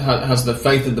the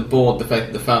faith of the board, the faith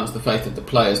of the fans, the faith of the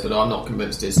players, but I'm not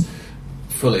convinced is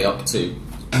fully up to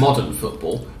modern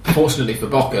football. Fortunately for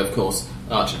Boca, of course,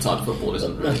 Argentine football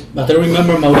isn't really. But I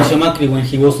remember Mauricio Macri when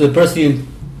he was the president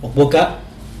of Boca,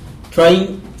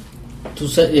 trying to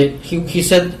say, he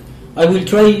said, I will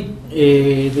try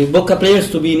the Boca players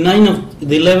to be 9 of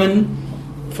the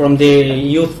 11 from the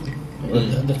youth,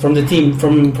 from the team,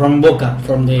 from Boca,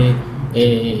 from the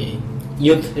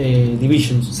youth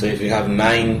divisions. So if you have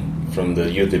 9 from the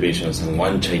youth divisions and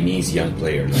 1 Chinese young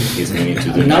player, like he's going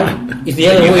to do now that. it's the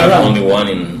other way around. Only one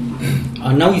in.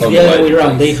 And now it's the other way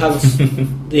around.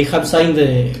 They have signed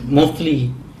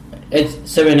mostly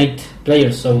 7-8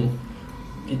 players, so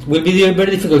it will be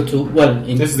very difficult to.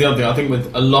 This is the other thing. I think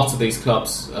with a lot of these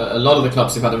clubs, a lot of the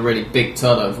clubs who've had a really big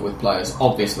turnover with players,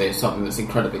 obviously it's something that's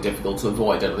incredibly difficult to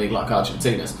avoid in a league like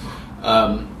Argentina's,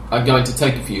 are going to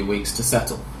take a few weeks to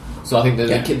settle. So I think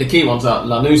the key ones are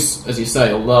Lanús, as you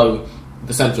say, although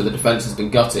the centre of the defence has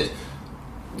been gutted,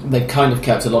 they've kind of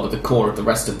kept a lot of the core of the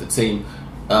rest of the team.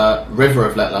 River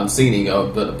have let Lanzini go,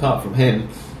 but apart from him,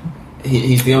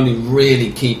 he's the only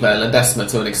really key player. Ledesma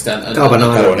to an extent.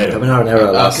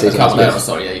 Carbonero last season. Carbonero,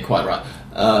 sorry, yeah, you're quite right.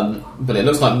 But it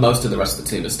looks like most of the rest of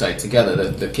the team has stayed together.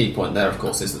 The key point there, of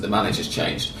course, is that the manager's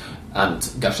changed, and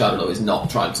Gallardo is not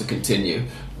trying to continue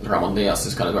Ramon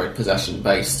Diaz's kind of very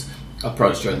possession-based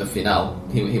approach during the finale.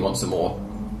 He wants a more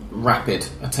rapid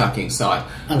attacking side,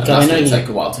 and that's going to take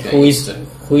a while to get used to.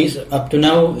 Who is up to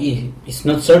now is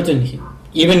not certain.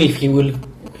 Even if he will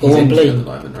go He's and play at the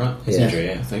moment, right? He's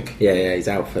injured, I think. Yeah, he's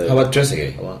out for. How about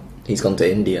Trezeguet? He's gone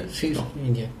to India.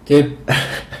 India.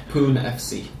 Poon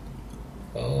FC.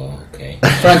 Oh, okay.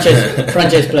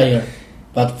 franchise player,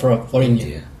 but for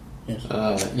India. Yes.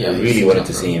 I really wanted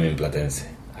to see him in Platense.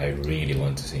 I really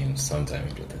want to see him sometime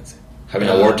in Platense. Having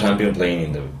a world champion playing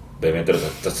in the Bebeto,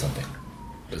 that's something.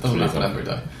 Doesn't happen every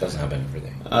day. Doesn't happen every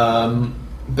day.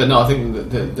 But no, I think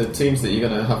the teams that you're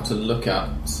going to have to look at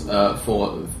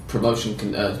for promotion,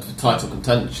 title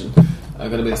contention, are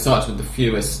going to be the sides with the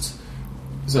fewest,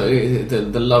 so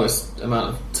the lowest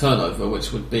amount of turnover,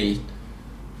 which would be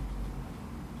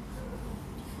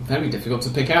very difficult to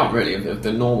pick out, really, of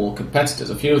the normal competitors.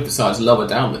 A few of the sides lower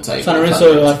down the table. San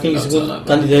Lorenzo, I think, is a good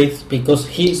candidate because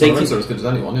San Lorenzo as good as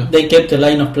anyone. Yeah. They kept the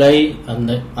line of play, and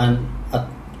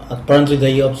apparently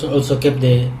they also kept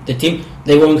the team.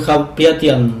 They won't have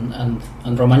Piatti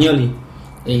and Romagnoli.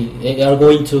 They are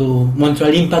going to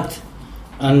Montreal Impact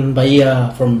and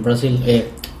Bahia from Brazil.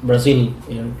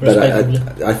 But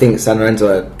I think San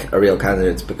Lorenzo are real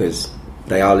candidates because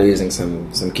they are losing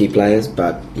some key players,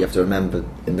 but you have to remember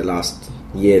in the last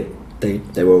year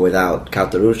they were without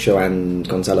Cauteruccio and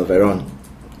Gonzalo Veron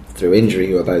through injury,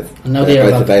 who are both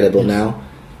available now.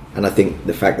 And I think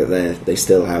the fact that they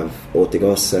still have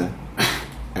Ortigosa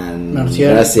and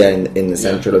Marcia in the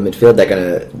central of midfield,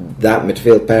 that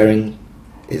midfield pairing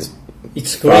is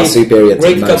far superior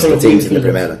to most of the teams in the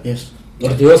Primera. Yes,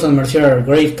 Ortigosa and Marcia are a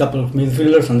great couple of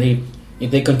midfielders, and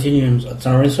if they continue at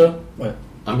San Lorenzo, well,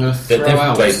 I'm going to throw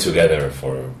out. They've played together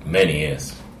for many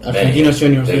years. Argentinos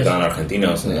Juniors. They've done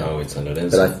Argentinos, and now it's San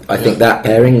Lorenzo. But I think that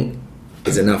pairing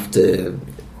is enough to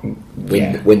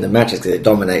win the matches because it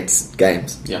dominates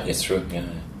games. Yeah, it's true. Yeah.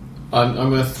 I'm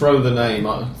going to throw the name,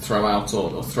 throw out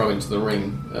or throw into the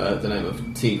ring the name of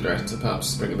Tigre to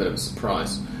perhaps bring a bit of a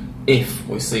surprise. If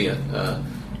we see it,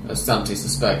 as Santi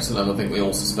suspects, and I think we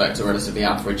all suspect, a relatively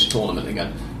average tournament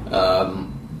again.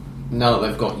 Now that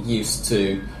they've got used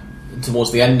to,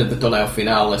 towards the end of the Torneo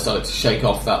Final, they started to shake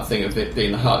off that thing of it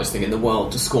being the hardest thing in the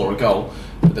world to score a goal.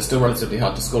 But they're still relatively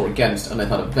hard to score against, and they've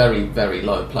had a very, very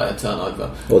low player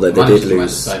turnover. Although they did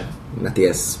lose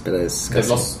Matias Perez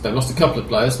Garcia. They've lost a couple of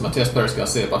players. Matias Perez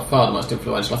Garcia by far the most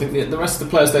influential. I think the rest of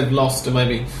the players they've lost are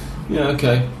maybe,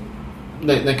 okay,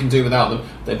 they can do without them.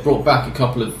 They've brought back a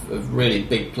couple of really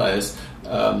big players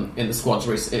in the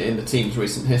squad's in the team's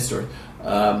recent history.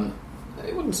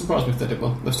 It wouldn't surprise me if they did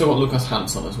well. They've still got Lucas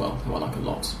Hansson as well, who I like a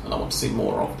lot, and I want to see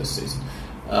more of this season.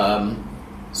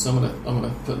 So I'm going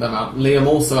to put them out. Liam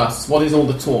also asks, what is all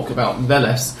the talk about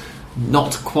Vélez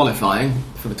not qualifying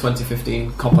for the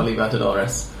 2015 Copa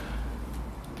Libertadores?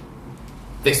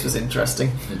 This was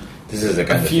interesting. This is the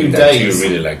kind of thing that you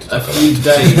really like to talk about.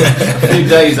 A few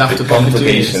days after Boca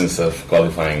Juniors. Complications of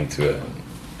qualifying to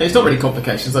It's not really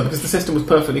complications though, because the system was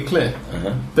perfectly clear.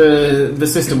 Uh-huh. The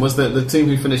system was that the team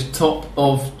who finished top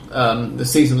of the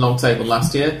season-long table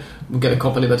last year would get a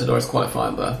Copa Libertadores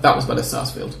qualifying berth. That was Vélez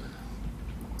Sarsfield.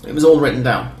 It was all written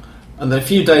down. And then a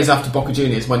few days after Boca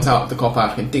Juniors went out of the Copa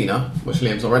Argentina, which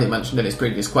Liam's already mentioned in his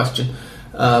previous question,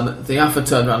 the AFA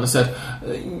turned around and said,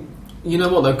 you know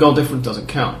what, the goal difference doesn't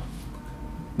count.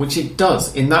 Which it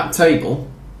does. In that table,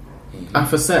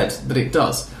 AFA said that it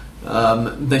does.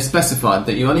 They specified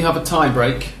that you only have a tie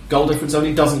break, goal difference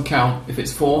only doesn't count if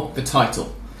it's for the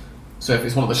title. So if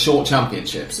it's one of the short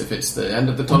championships, if it's the end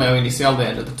of the Torneo Inicial, the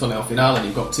end of the Torneo Final, and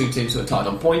you've got two teams who are tied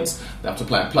on points, they have to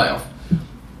play a playoff.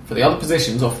 For the other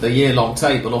positions off the year-long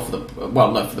table, or for the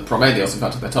Promedios, in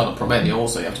fact, if they're tied on Promedio,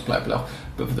 also you have to play a playoff.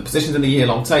 But for the positions in the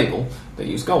year-long table, they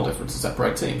use goal difference to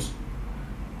separate teams.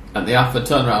 And the AFA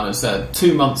turned around and said,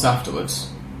 2 months after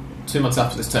this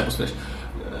table's finished,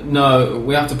 no,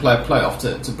 we have to play a playoff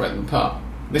to break them apart.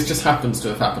 This just happens to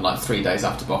have happened like 3 days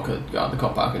after Boca got the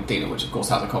Copa Argentina, which of course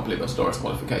has a Copa Libertadores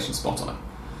qualification spot on it.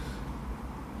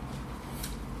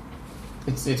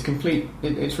 It's complete.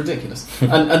 It's ridiculous.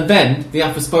 and then the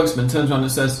AFA spokesman turns around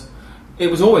and says,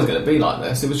 it was always going to be like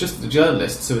this. It was just the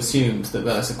journalists who assumed that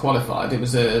Vélez had qualified. It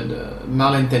was a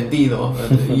malentendido.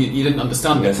 You didn't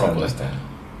understand it properly.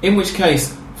 In which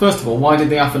case, first of all, why did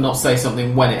the AFA not say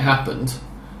something when it happened?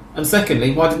 And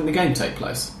secondly, why didn't the game take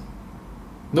place?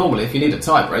 Normally, if you need a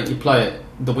tie-break, you play it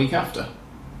the week after.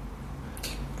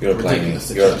 You're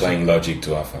applying logic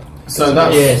to AFA. So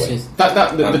that's yes.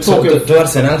 The talk of... Do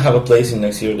Arsenal have a place in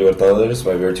next year Libertadores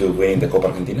by virtue of winning the Copa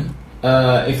Argentina?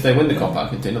 If they win the Copa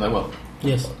Argentina, they will.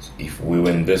 Yes. If we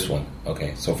win this one,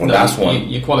 okay. So for last one,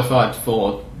 you qualified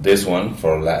for this one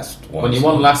for last one. When you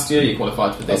won last year, you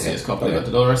qualified for this year's Copa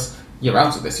Libertadores. You're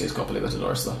out of this year's Copa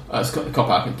Libertadores, though. It's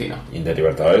Copa Argentina. In the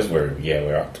Libertadores,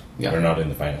 we're out. Yeah. We're not in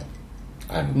the final.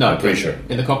 I'm pretty sure.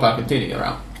 In the Copa Argentina, you're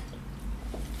out.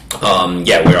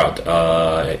 We're out.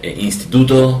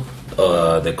 Instituto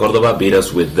de Córdoba beat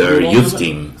us with their youth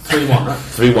team. 3-1, right?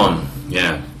 3-1,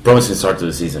 yeah. Promising start to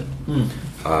the season.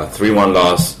 3-1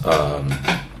 loss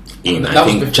in, I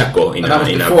think, Chaco, in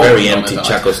a very empty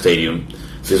Chaco stadium.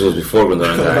 This was before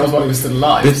Grandona's died. That was why he was still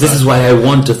alive. This is why I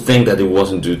want to think that it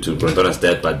wasn't due to Grandona's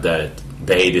death, but that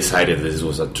they decided this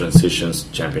was a transitions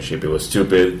championship. It was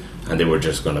stupid, and they were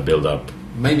just going to build up.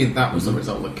 Maybe that was the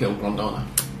result that killed Grondona.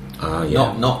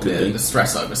 Yeah, Not the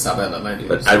stress over Sabella, maybe.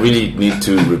 But I really need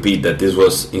to repeat that this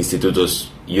was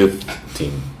Instituto's youth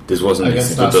team. This wasn't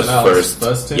Against Instituto's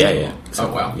first team? Yeah.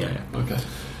 Oh, wow. Yeah. Okay.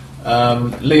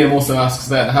 Liam also asks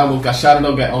then, how will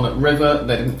Gallardo get on at River?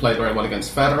 They didn't play very well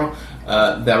against Ferro.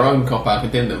 Their own Copa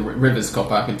Argentina, River's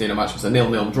Copa Argentina match was a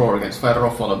 0-0 draw against Ferro,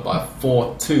 followed by a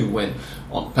 4-2 win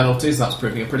on penalties. That's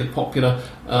proving a pretty popular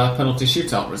penalty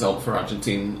shootout result for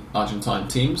Argentine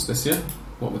teams this year.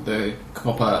 What with the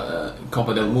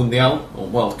Copa del Mundial, or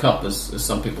World Cup as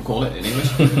some people call it in English,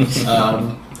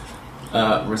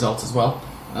 result as well.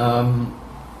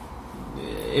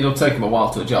 It'll take them a while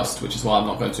to adjust, which is why I'm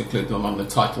not going to include them among the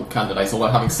title candidates. Although,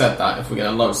 having said that, if we get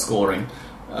a low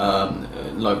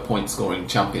point scoring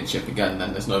championship again,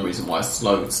 then there's no reason why a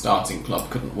slow starting club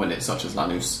couldn't win it, such as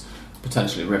Lanús,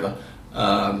 potentially River.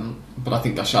 But I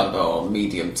think Gallardo on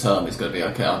medium term is going to be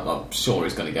okay. I'm sure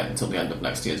he's going to get until the end of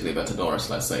next year's Libertadores,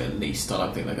 let's say at least. I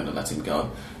don't think they're going to let him go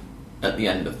at the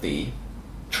end of the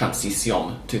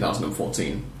Transición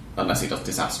 2014, unless he does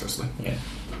disastrously. Yeah.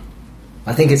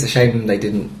 I think it's a shame that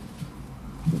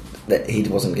he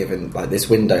wasn't given, like, this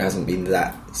window hasn't been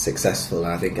that successful,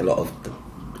 and I think a lot of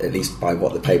at least by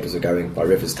what the papers were going by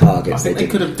River's targets, I think they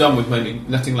could have done with maybe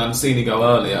letting Lanzini go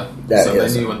earlier, so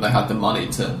they knew when they had the money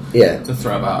to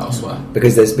throw about elsewhere.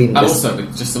 Because there's been, and also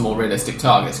with just some more realistic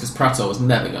targets, because Prato was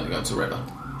never going to go to River.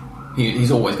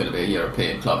 He's always going to be a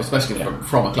European club, especially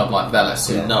from a club like Vélez,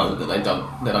 who know that they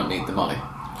don't need the money.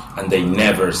 And they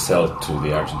never sell to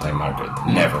the Argentine market.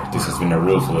 Never. This has been a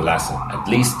rule for the last at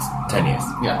least 10 years.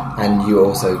 Yeah. And you were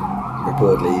also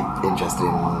reportedly interested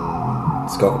in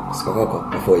Skokoko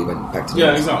before you went back to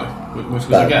Nice. Exactly. Which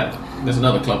was, again, there's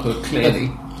another club who are clearly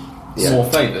more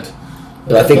favoured.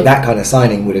 But I think that kind of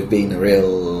signing would have been a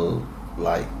real,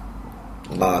 like,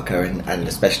 marker, and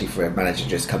especially for a manager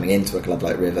just coming into a club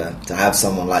like River, to have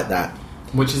someone like that.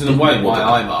 Which is in a way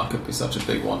why Aimar could be such a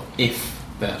big one, if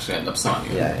they actually end up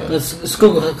signing him.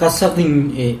 Skoko has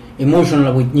something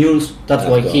emotional with Newell's. That's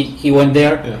why he went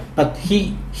there. Yeah. But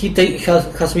he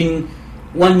has been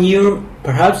 1 year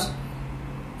perhaps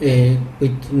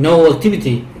with no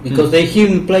activity, because he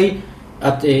didn't play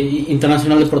at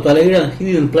Internacional de Porto Alegre, and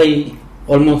he didn't play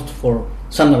almost for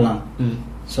Sunderland.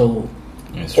 So,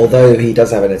 although he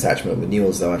does have an attachment with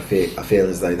Newell's, though, I feel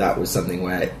as though that was something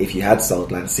where if you had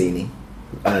sold Lanzini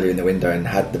earlier in the window and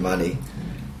had the money.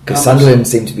 Because Sunderland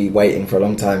seemed to be waiting for a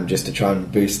long time just to try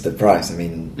and boost the price. I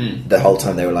mean, the whole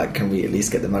time they were like, can we at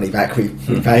least get the money back we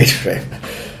paid for him?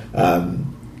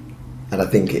 And I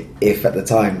think if at the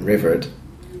time River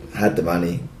had the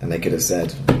money and they could have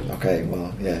said, okay,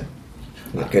 well, yeah,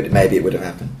 maybe it would have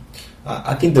happened.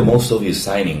 I think the most obvious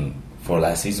signing for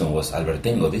last season was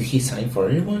Albertengo. Did he sign for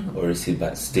anyone, or is he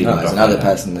still? No, it's another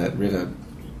person that River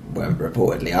were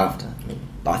reportedly after.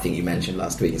 I think you mentioned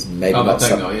last week is maybe not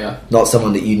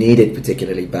someone that you needed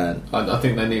particularly, Bernd. I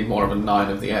think they need more of a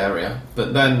 9 of the area.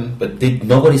 But did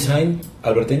nobody sign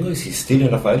Albertengo? Is he still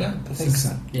in Rafaela? I think so.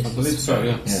 Yes. I believe so.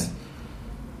 Yeah.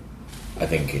 I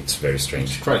think it's very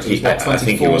strange. I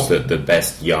think he was the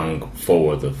best young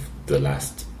forward of the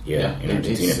last year in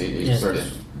Argentina. He's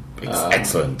brilliant.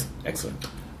 Excellent.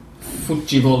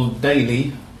 Futebol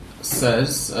Daily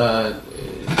says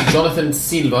Jonathan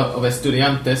Silva of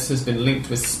Estudiantes has been linked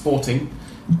with Sporting.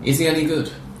 Is he any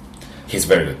good? He's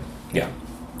very good. Yeah,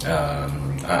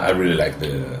 I really like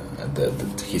the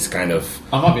he's kind of.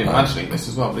 I might be imagining this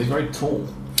as well, but he's very tall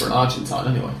for an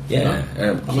Argentine anyway. Yeah,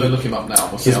 I'm going to look him up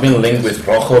now. He's been linked with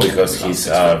Rojo because he's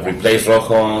replaced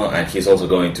Rojo, and he's also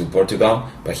going to Portugal.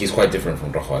 But he's quite different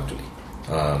from Rojo actually.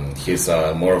 He's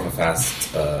more of a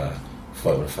fast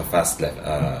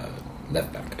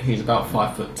left back. He's about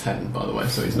 5'10", by the way,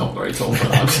 so he's not very tall for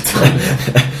an Argentine.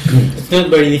 It's not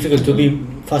very difficult to be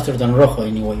faster than Rojo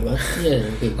anyway, but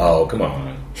okay. Oh, come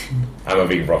on. I'm a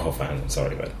big Rojo fan, I'm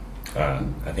sorry, but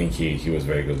I think he was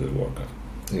very good at the World Cup.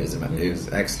 He was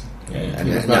excellent. Yeah. And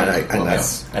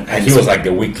he was like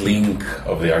the weak link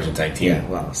of the Argentine team. Yeah,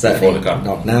 well, certainly before the Cup.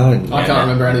 Not now. I can't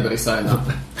remember anybody saying that.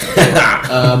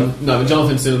 No, but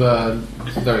Jonathan Silva,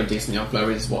 very decent young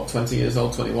player. He's 20 years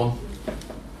old, 21.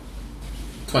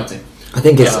 20. I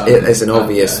think it's an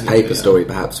obvious paper story,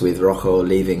 perhaps, with Rojo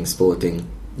leaving Sporting.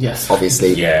 Yes,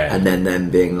 obviously. And then them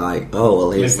being like, oh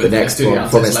well, here's the next one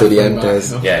from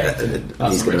Estudiantes.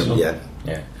 He's going to.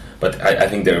 Yeah. But I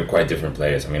think they're quite different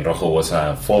players. I mean, Rojo was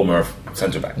a former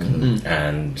centre back,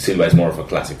 and Silva is more of a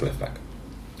classic left back.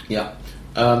 Yeah.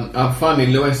 And finally,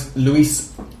 Luis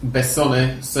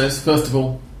Bessone says, first of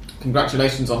all,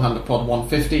 congratulations on HandaPod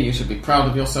 150. You should be proud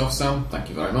of yourself, Sam. Thank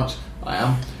you very much. I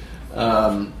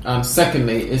am. And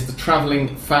secondly, is the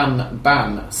travelling fan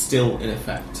ban still in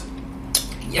effect?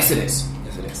 Yes, it is.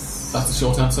 Yes, it is. That's the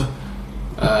short answer.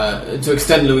 To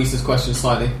extend Luis's question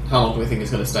slightly, how long do we think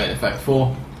it's going to stay in effect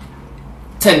for?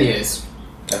 10 years.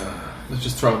 Let's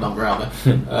just throw a number out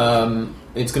there.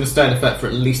 It's going to stay in effect for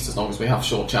at least as long as we have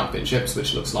short championships,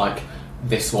 which looks like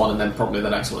this one, and then probably the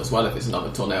next one as well if it's another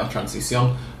Torneo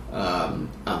Transición,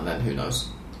 and then who knows.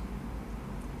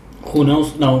 Who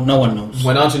knows? No one knows.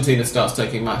 When Argentina starts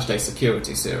taking matchday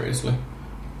security seriously,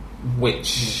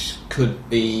 which could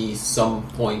be some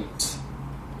point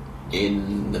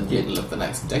in the middle of the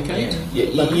next decade.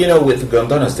 Yeah, with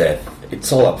Grondona's death,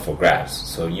 it's all up for grabs.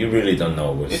 So you really don't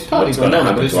know what's going to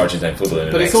happen to Argentine football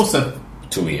in the next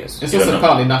 2 years. It's also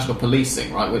partly national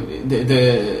policing, right?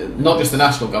 Not just the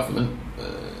national government.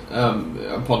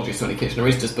 Apologies to any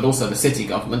Kirchneristas, but also the city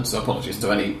government. So apologies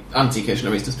to any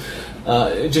anti-Kirchneristas.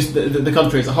 Just the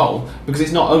country as a whole, because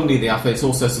it's not only the AFA, it's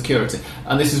also security.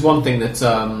 And this is one thing that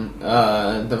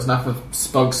there was an AFA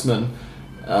spokesman.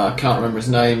 I can't remember his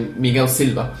name, Miguel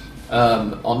Silva,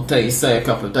 on TIC a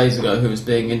couple of days ago, who was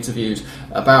being interviewed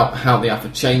about how the AFA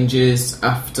changes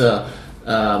after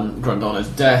Grondona's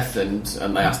death, and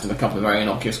they asked him a couple of very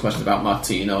innocuous questions about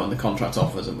Martino and the contract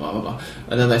offers and blah blah blah.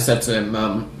 And then they said to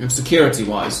him,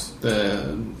 security-wise,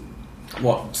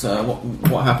 what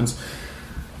happens?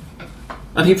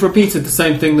 And he repeated the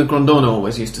same thing that Grondona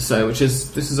always used to say, which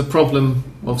is, this is a problem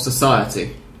of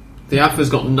society. The AFA's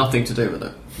got nothing to do with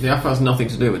it. The AFA has nothing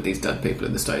to do with these dead people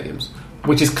in the stadiums,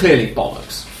 which is clearly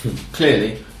bollocks.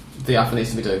 Clearly, the AFA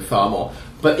needs to be doing far more.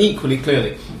 But equally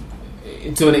clearly,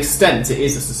 to an extent, it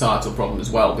is a societal problem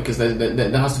as well, because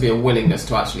there has to be a willingness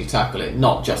to actually tackle it,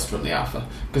 not just from the AFA.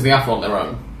 Because the AFA on their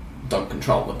own don't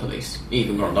control the police.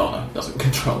 Even Grondona doesn't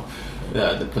control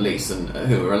the police, and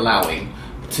who are allowing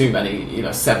too many,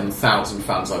 7,000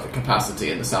 fans over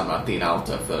capacity in the San Martin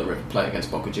Alta for River Plate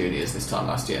against Boca Juniors this time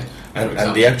last year.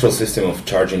 And the actual system of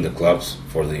charging the clubs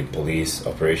for the police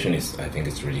operation I think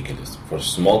it's ridiculous. For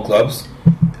small clubs,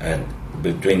 and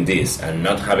between this and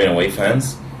not having away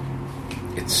fans,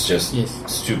 it's just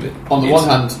stupid. On the one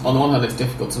hand, it's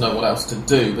difficult to know what else to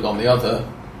do, but on the other,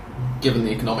 given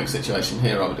the economic situation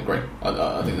here, I would agree.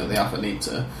 I think that the AFA need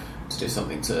to do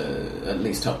something to at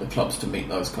least help the clubs to meet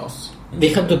those costs. They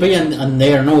have to pay, and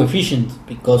they are not efficient,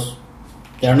 because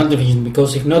they are not efficient,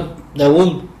 because if not, there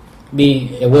will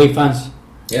be away fans.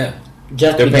 Yeah,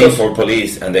 just they're paying for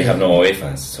police and they have no away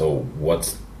fans. So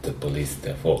what's the police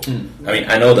there for? I mean,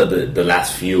 I know that the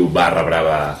last few Barra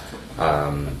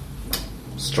Brava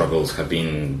struggles have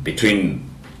been between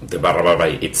the Barra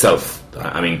Brava itself.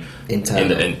 I mean, in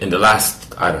the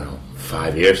last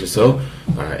 5 years or so,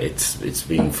 it's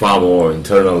been far more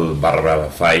internal Barra Brava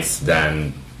fights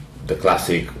than the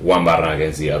classic one Barra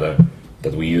against the other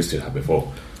that we used to have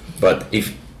before. But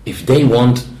if they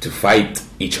want to fight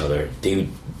each other,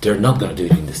 they're not going to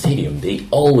do it in the stadium. They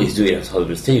always do it outside of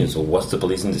the stadium. So what's the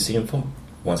police in the stadium for?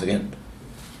 Once again,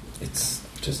 it's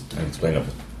just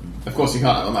unexplainable. Of course, you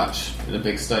can't have a match in a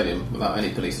big stadium without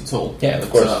any police at all. Yeah, of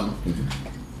course.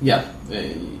 Yeah,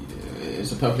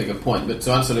 it's a perfectly good point. But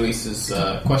to answer Luis's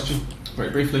question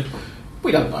very briefly,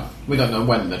 we don't know. We don't know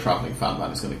when the travelling fan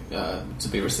ban is going to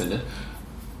be rescinded.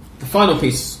 The final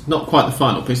piece, not quite the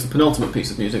final piece, the penultimate piece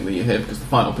of music that you hear, because the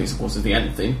final piece, of course, is the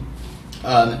end theme,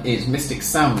 is Mystic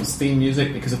Sounds theme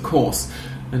music, because, of course,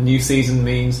 a new season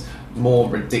means more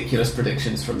ridiculous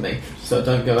predictions from me. So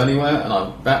don't go anywhere, and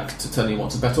I'm back to tell you what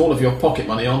to bet all of your pocket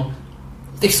money on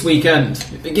this weekend.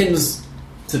 It begins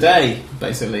today,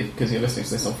 basically, because you're listening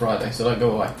to this on Friday, so don't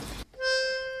go away.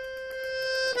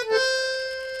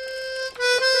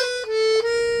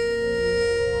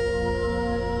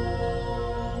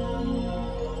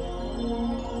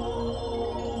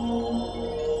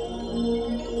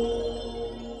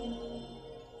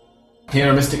 Here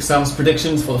are Mystic Sound's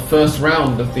predictions for the first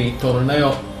round of the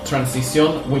Torneo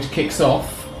Transición, which kicks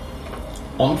off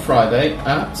on Friday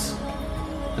at...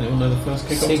 Anyone know the first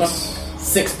kick-off time?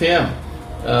 6 p.m.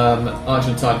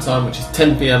 Argentine time, which is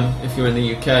 10 p.m. if you're in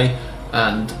the UK,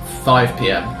 and 5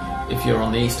 p.m. if you're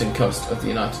on the eastern coast of the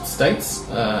United States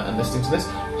and listening to this.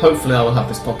 Hopefully I will have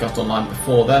this podcast online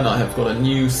before then. I have got a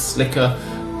new, slicker,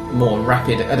 more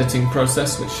rapid editing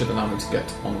process, which should allow me to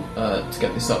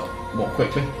get this up more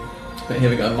quickly. But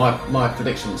here we go. My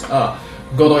predictions are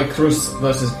Godoy Cruz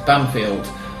versus Banfield.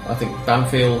 I think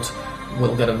Banfield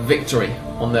will get a victory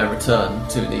on their return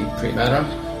to the Primera.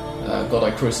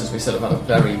 Godoy Cruz, as we said, have had a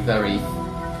very, very...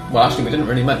 Well, actually, we didn't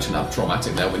really mention how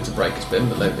traumatic their winter break has been,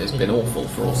 but it's been awful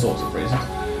for all sorts of reasons.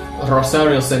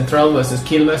 Rosario Central versus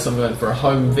Quilmes. I'm going for a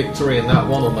home victory in that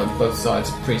one, although both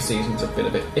sides' pre-seasons have been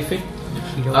a bit iffy.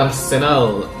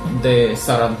 Arsenal de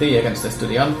Sarandí against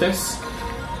Estudiantes.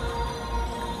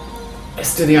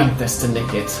 Estudiantes to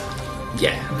nick it.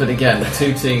 Yeah. But again,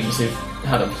 two teams who've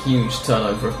had a huge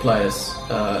turnover of players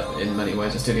in many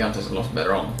ways. Estudiantes have lost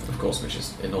better on, of course, which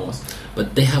is enormous.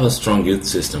 But they have a strong youth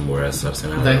system, whereas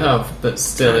Arsenal... They have, but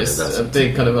still it's a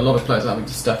big kind of a lot of players having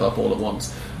to step up all at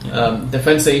once.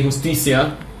 Defensa y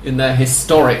Justicia, in their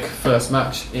historic first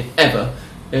match ever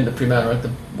in the Primera,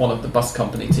 one of the bus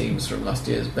company teams from last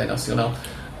year's B Nacional.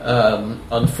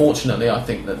 Unfortunately, I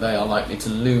think that they are likely to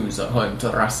lose at home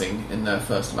to Racing in their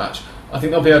first match. I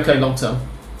think they'll be okay long term,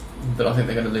 but I think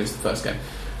they're going to lose the first game.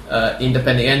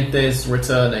 Independiente's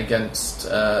return against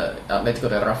Atlético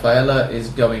de Rafaela is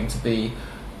going to be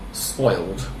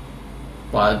spoiled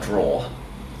by a draw,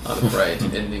 I'm afraid,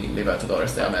 in the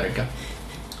Libertadores de America.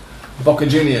 Boca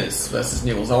Juniors versus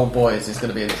Newell's Old Boys is going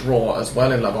to be a draw as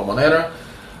well in La Bombonera.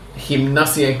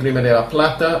 Gimnasia y Grima de La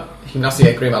Plata, Gimnasia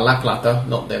y Grima La Plata,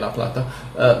 not de La Plata,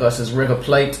 versus River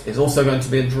Plate is also going to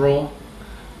be a draw.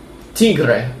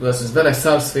 Tigre versus Vélez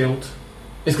Sarsfield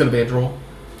is going to be a draw.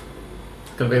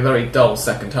 It's going to be a very dull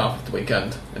second half of the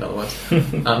weekend, in other words.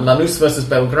 And Lanús versus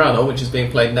Belgrano, which is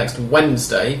being played next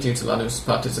Wednesday due to Lanús'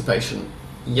 participation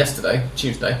yesterday,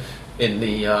 Tuesday, in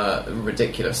the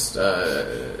ridiculous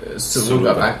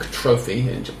Suruga Bank Trophy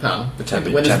in Japan, between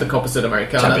the winners of the Copa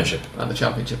Sudamericana Championship. And the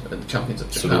Championship and the champions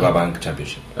of Japan. Suruga Bank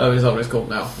Championship. Oh, is that what it's called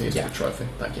now? It used to be Trophy,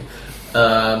 thank you.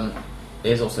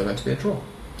 Is also going to be a draw.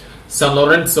 San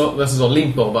Lorenzo versus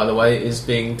Olimpo, by the way, is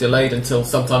being delayed until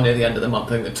sometime near the end of the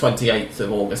month, I think the 28th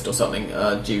of August or something,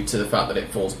 due to the fact that it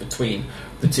falls between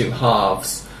the two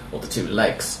halves, or the two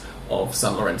legs, of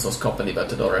San Lorenzo's Copa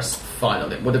Libertadores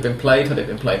final. It would have been played had it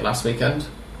been played last weekend,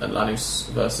 and Lanús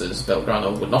versus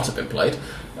Belgrano would not have been played.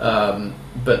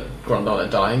 But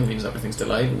Grondona dying means everything's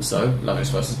delayed, and so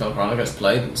Lanús versus Belgrano gets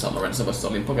played, and San Lorenzo versus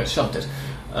Olimpo gets shunted.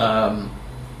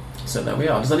 So there we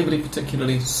are. Does anybody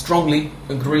particularly strongly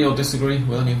agree or disagree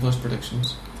with any of those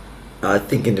predictions? I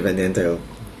think Independiente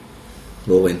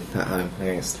will win at home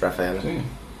against Rafaela. Yeah.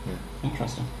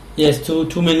 Interesting. Yes,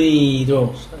 too many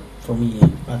draws for me.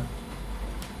 But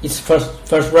it's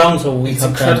first round, so it's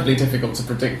incredibly difficult to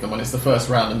predict them when it's the first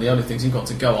round, and the only things you've got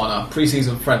to go on are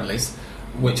pre-season friendlies,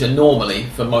 which are normally,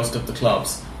 for most of the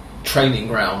clubs, training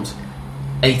ground,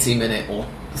 80-minute or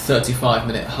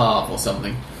 35-minute half or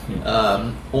something.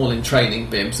 All in training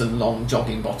bibs and long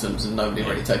jogging bottoms, and nobody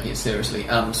really taking it seriously,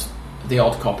 and the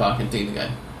odd Copa Argentina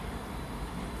game.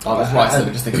 I was right, so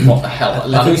we just thinking, what the hell?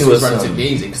 Lanús was relatively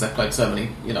easy because they played so many,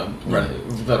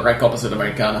 the Red Copa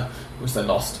Sudamericana, which they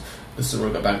lost, the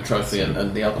Suruga Bank Trophy,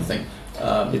 and the other thing.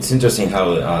 It's interesting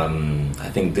how I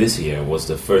think this year was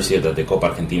the first year that the Copa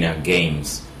Argentina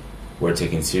games were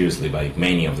taken seriously by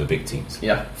many of the big teams.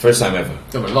 Yeah. First time ever.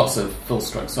 There were lots of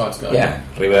full-stroke sides going. Yeah,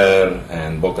 River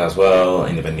and Boca as well,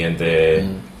 Independiente,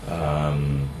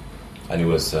 and it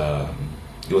was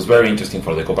very interesting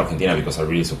for the Copa Argentina because I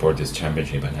really support this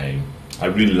championship, and I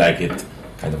really like it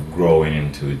kind of growing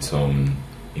into its own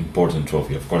important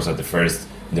trophy. Of course, in the first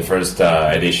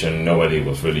edition, nobody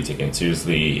was really taken it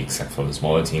seriously except for the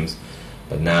smaller teams.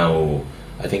 But now,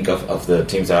 I think of the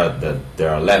teams that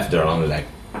there are left, there are only like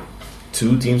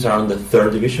 2 teams are on the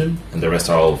 3rd division, and the rest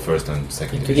are all 1st and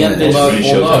 2nd division.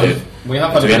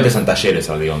 Estudiantes and Talleres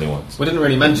are the only ones. We didn't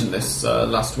really mention this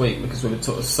last week because we were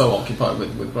sort of so occupied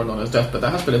with Grondona's death, but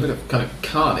there has been a bit of kind of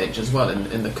carnage as well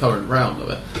in the current round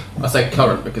of it. I say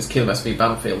current because Quilmes v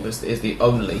Banfield is the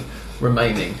only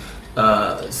remaining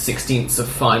 16th of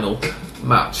final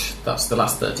match. That's the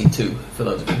last 32 for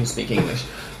those of you who speak English.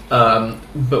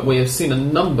 But we have seen a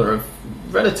number of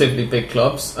relatively big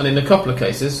clubs, and in a couple of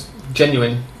cases,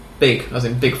 genuine big, as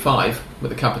in Big Five,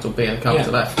 with a capital B and a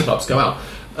capital F, clubs go out.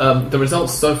 The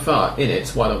results so far in it,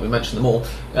 why don't we mention them all,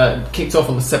 kicked off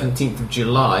on the 17th of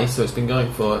July, so it's been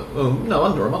going for,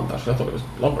 under a month actually. I thought it was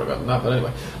longer ago than that, but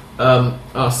anyway.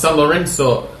 San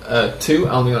Lorenzo 2,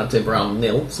 Almirante Brown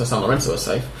 0, so San Lorenzo are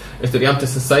safe.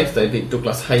 Estudiantes are safe, they beat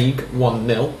Douglas Haig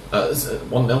 1-0.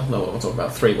 1-0? No, I'm talking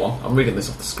about 3-1. I'm reading this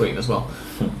off the screen as well.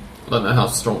 I don't know how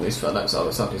strong these FedEx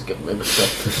are, somebody's given me, but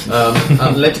still.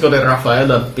 Atlético de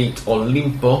Rafaela beat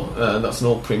Olimpo, that's an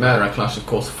all-Primera clash, of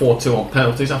course, 4-2 on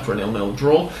penalties after a 0-0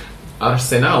 draw.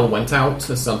 Arsenal went out,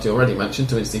 as Santi already mentioned,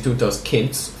 to Instituto's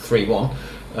Kids, 3-1.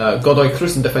 Godoy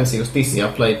Cruz and Defensa y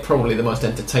Justicia played probably the most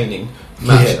entertaining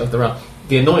match of the round.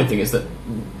 The annoying thing is that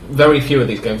very few of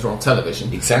these games were on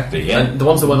television. Exactly, yeah. And the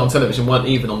ones that weren't on television weren't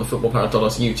even on the Football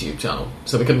Paradolos YouTube channel,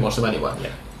 so we couldn't watch them anyway.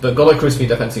 Yeah. But Godoy Cruz v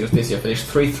Defensa y Justicia finished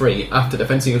 3-3 after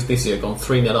Defensa y Justicia had gone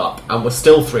 3-0 up, and were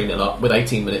still 3-0 up with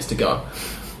 18 minutes to go.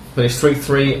 Finished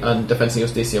 3-3, and Defensa y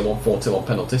Justicia won 4-2 on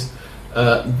penalties.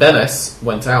 Vélez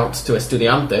went out to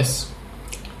Estudiantes.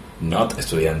 Not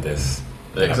Estudiantes.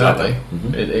 Exactly.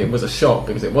 Mhm. It was a shock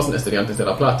because it wasn't Estudiantes de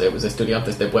La Plata, it was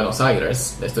Estudiantes de Buenos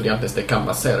Aires, Estudiantes de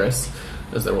Cambaceres,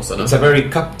 as they're also known. It's a very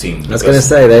cup team. I was going to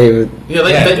say they would. Yeah,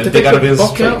 Yeah, did they gotta put be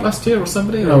Boca straight. out last year or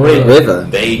somebody? No, Or- really. River.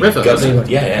 They River, got River.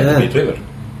 yeah, Yeah. they beat River.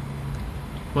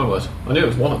 My word. I knew it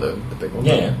was one of the big ones.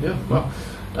 Yeah. Well,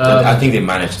 I think they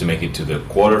managed to make it to the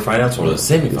quarterfinals or the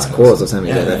semifinals. It's quarters or something.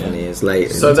 Yeah, It yeah. definitely is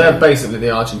late. so in the they're time. basically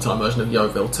the Argentine version of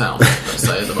Yeovil Town, let's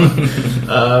say at the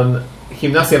moment.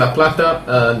 Gimnasia La Plata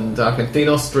and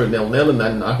Argentinos drew 0-0, and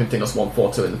then Argentinos won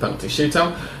 4-2 in the penalty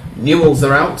shootout. Newell's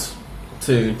are out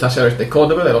to Talleres de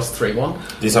Córdoba. They lost 3-1.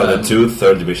 These are the two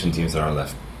third division teams that are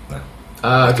left now.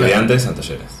 Okay. Estudiantes and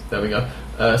Talleres. There we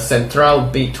go. Central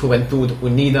beat Juventud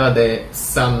Unida de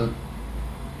San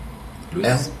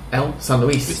San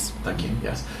Luis. Luis. Thank you.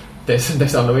 Yes, de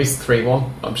San Luis 3-1.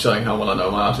 I'm showing how well I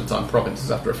know my Argentine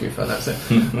provinces after a few that's it.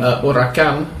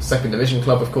 Huracan, second division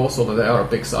club, of course, although they are a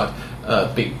big side,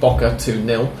 beat Boca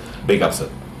 2-0. Big upset.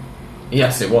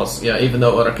 Yes, it was. Yeah, even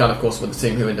though Huracan, of course, were the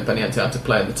team who Independiente had to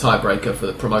play in the tiebreaker for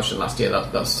the promotion last year,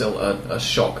 that's still a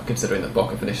shock considering that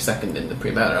Boca finished second in the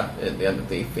Primera at the end of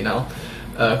the final.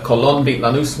 Colón beat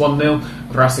Lanús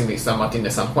 1-0. Racing beat San Martín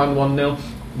de San Juan 1-0.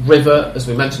 River, as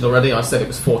we mentioned already, I said it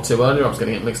was 4-2 earlier. I was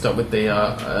getting it mixed up with the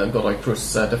Godoy Cruz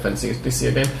Defensa y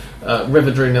Justicia game.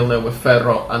 River drew 0-0 with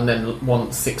Ferro and then won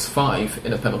 6-5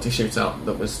 in a penalty shootout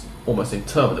that was almost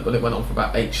interminable. It went on for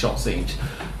about 8 shots each.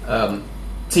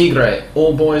 Tigre,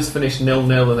 all boys finished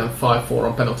 0-0 and then 5-4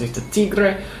 on penalties to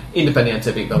Tigre.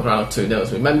 Independiente beat Belgrano 2-0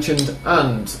 as we mentioned.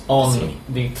 And on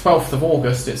the 12th of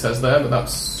August, it says there, but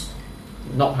that's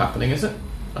not happening, is it?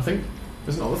 I think.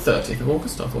 It's not the 30th of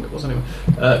August, I thought it was anyway.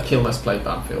 Quilmes played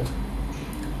Banfield.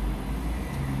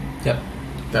 Yep,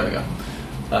 there we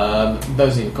go.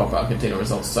 Those are your Copa Argentina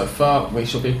results so far. We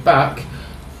shall be back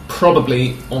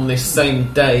probably on this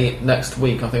same day next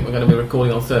week. I think we're going to be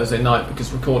recording on Thursday night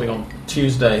because recording on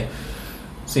Tuesday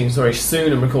seems very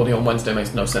soon and recording on Wednesday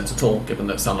makes no sense at all given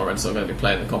that San Lorenzo are going to be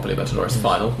playing the Copa Libertadores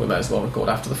final. We may as well record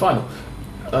after the final.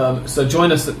 So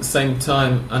join us at the same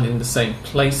time and in the same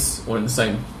place or in the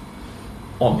same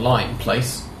online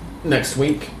place next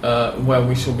week where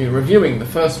we shall be reviewing the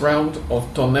first round of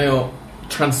Torneo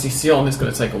Transición. It's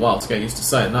going to take a while to get used to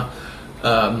saying that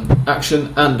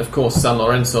action, and of course San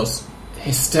Lorenzo's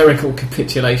hysterical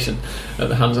capitulation at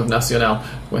the hands of Nacional.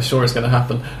 We're sure it's going to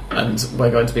happen, and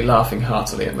we're going to be laughing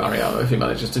heartily at Mariano if he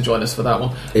manages to join us for that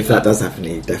one. If that does happen,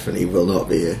 he definitely will not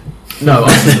be here. No,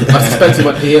 I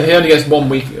suspect he only gets 1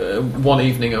 week, one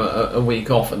evening a week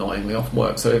off, annoyingly, off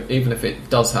work. So even if it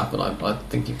does happen, I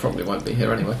think he probably won't be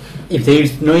here anyway. If there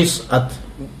is noise at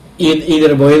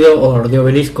either Boedo or the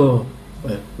Obelisco,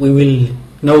 well, we will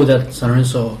know that San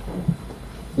Lorenzo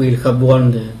will have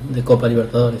won the Copa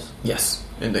Libertadores. Yes,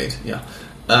 indeed, yeah.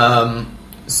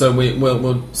 So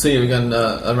we'll see you again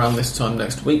around this time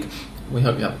next week. We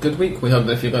hope you have a good week. We hope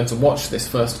that if you're going to watch this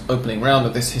first opening round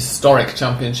of this historic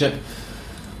championship,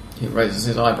 he raises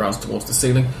his eyebrows towards the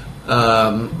ceiling,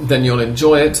 then you'll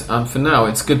enjoy it. And for now,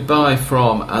 it's goodbye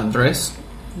from Andres.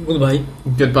 Goodbye.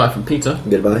 Goodbye from Peter.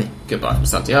 Goodbye. Goodbye from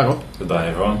Santiago. Goodbye,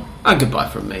 everyone. And goodbye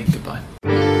from me. Goodbye.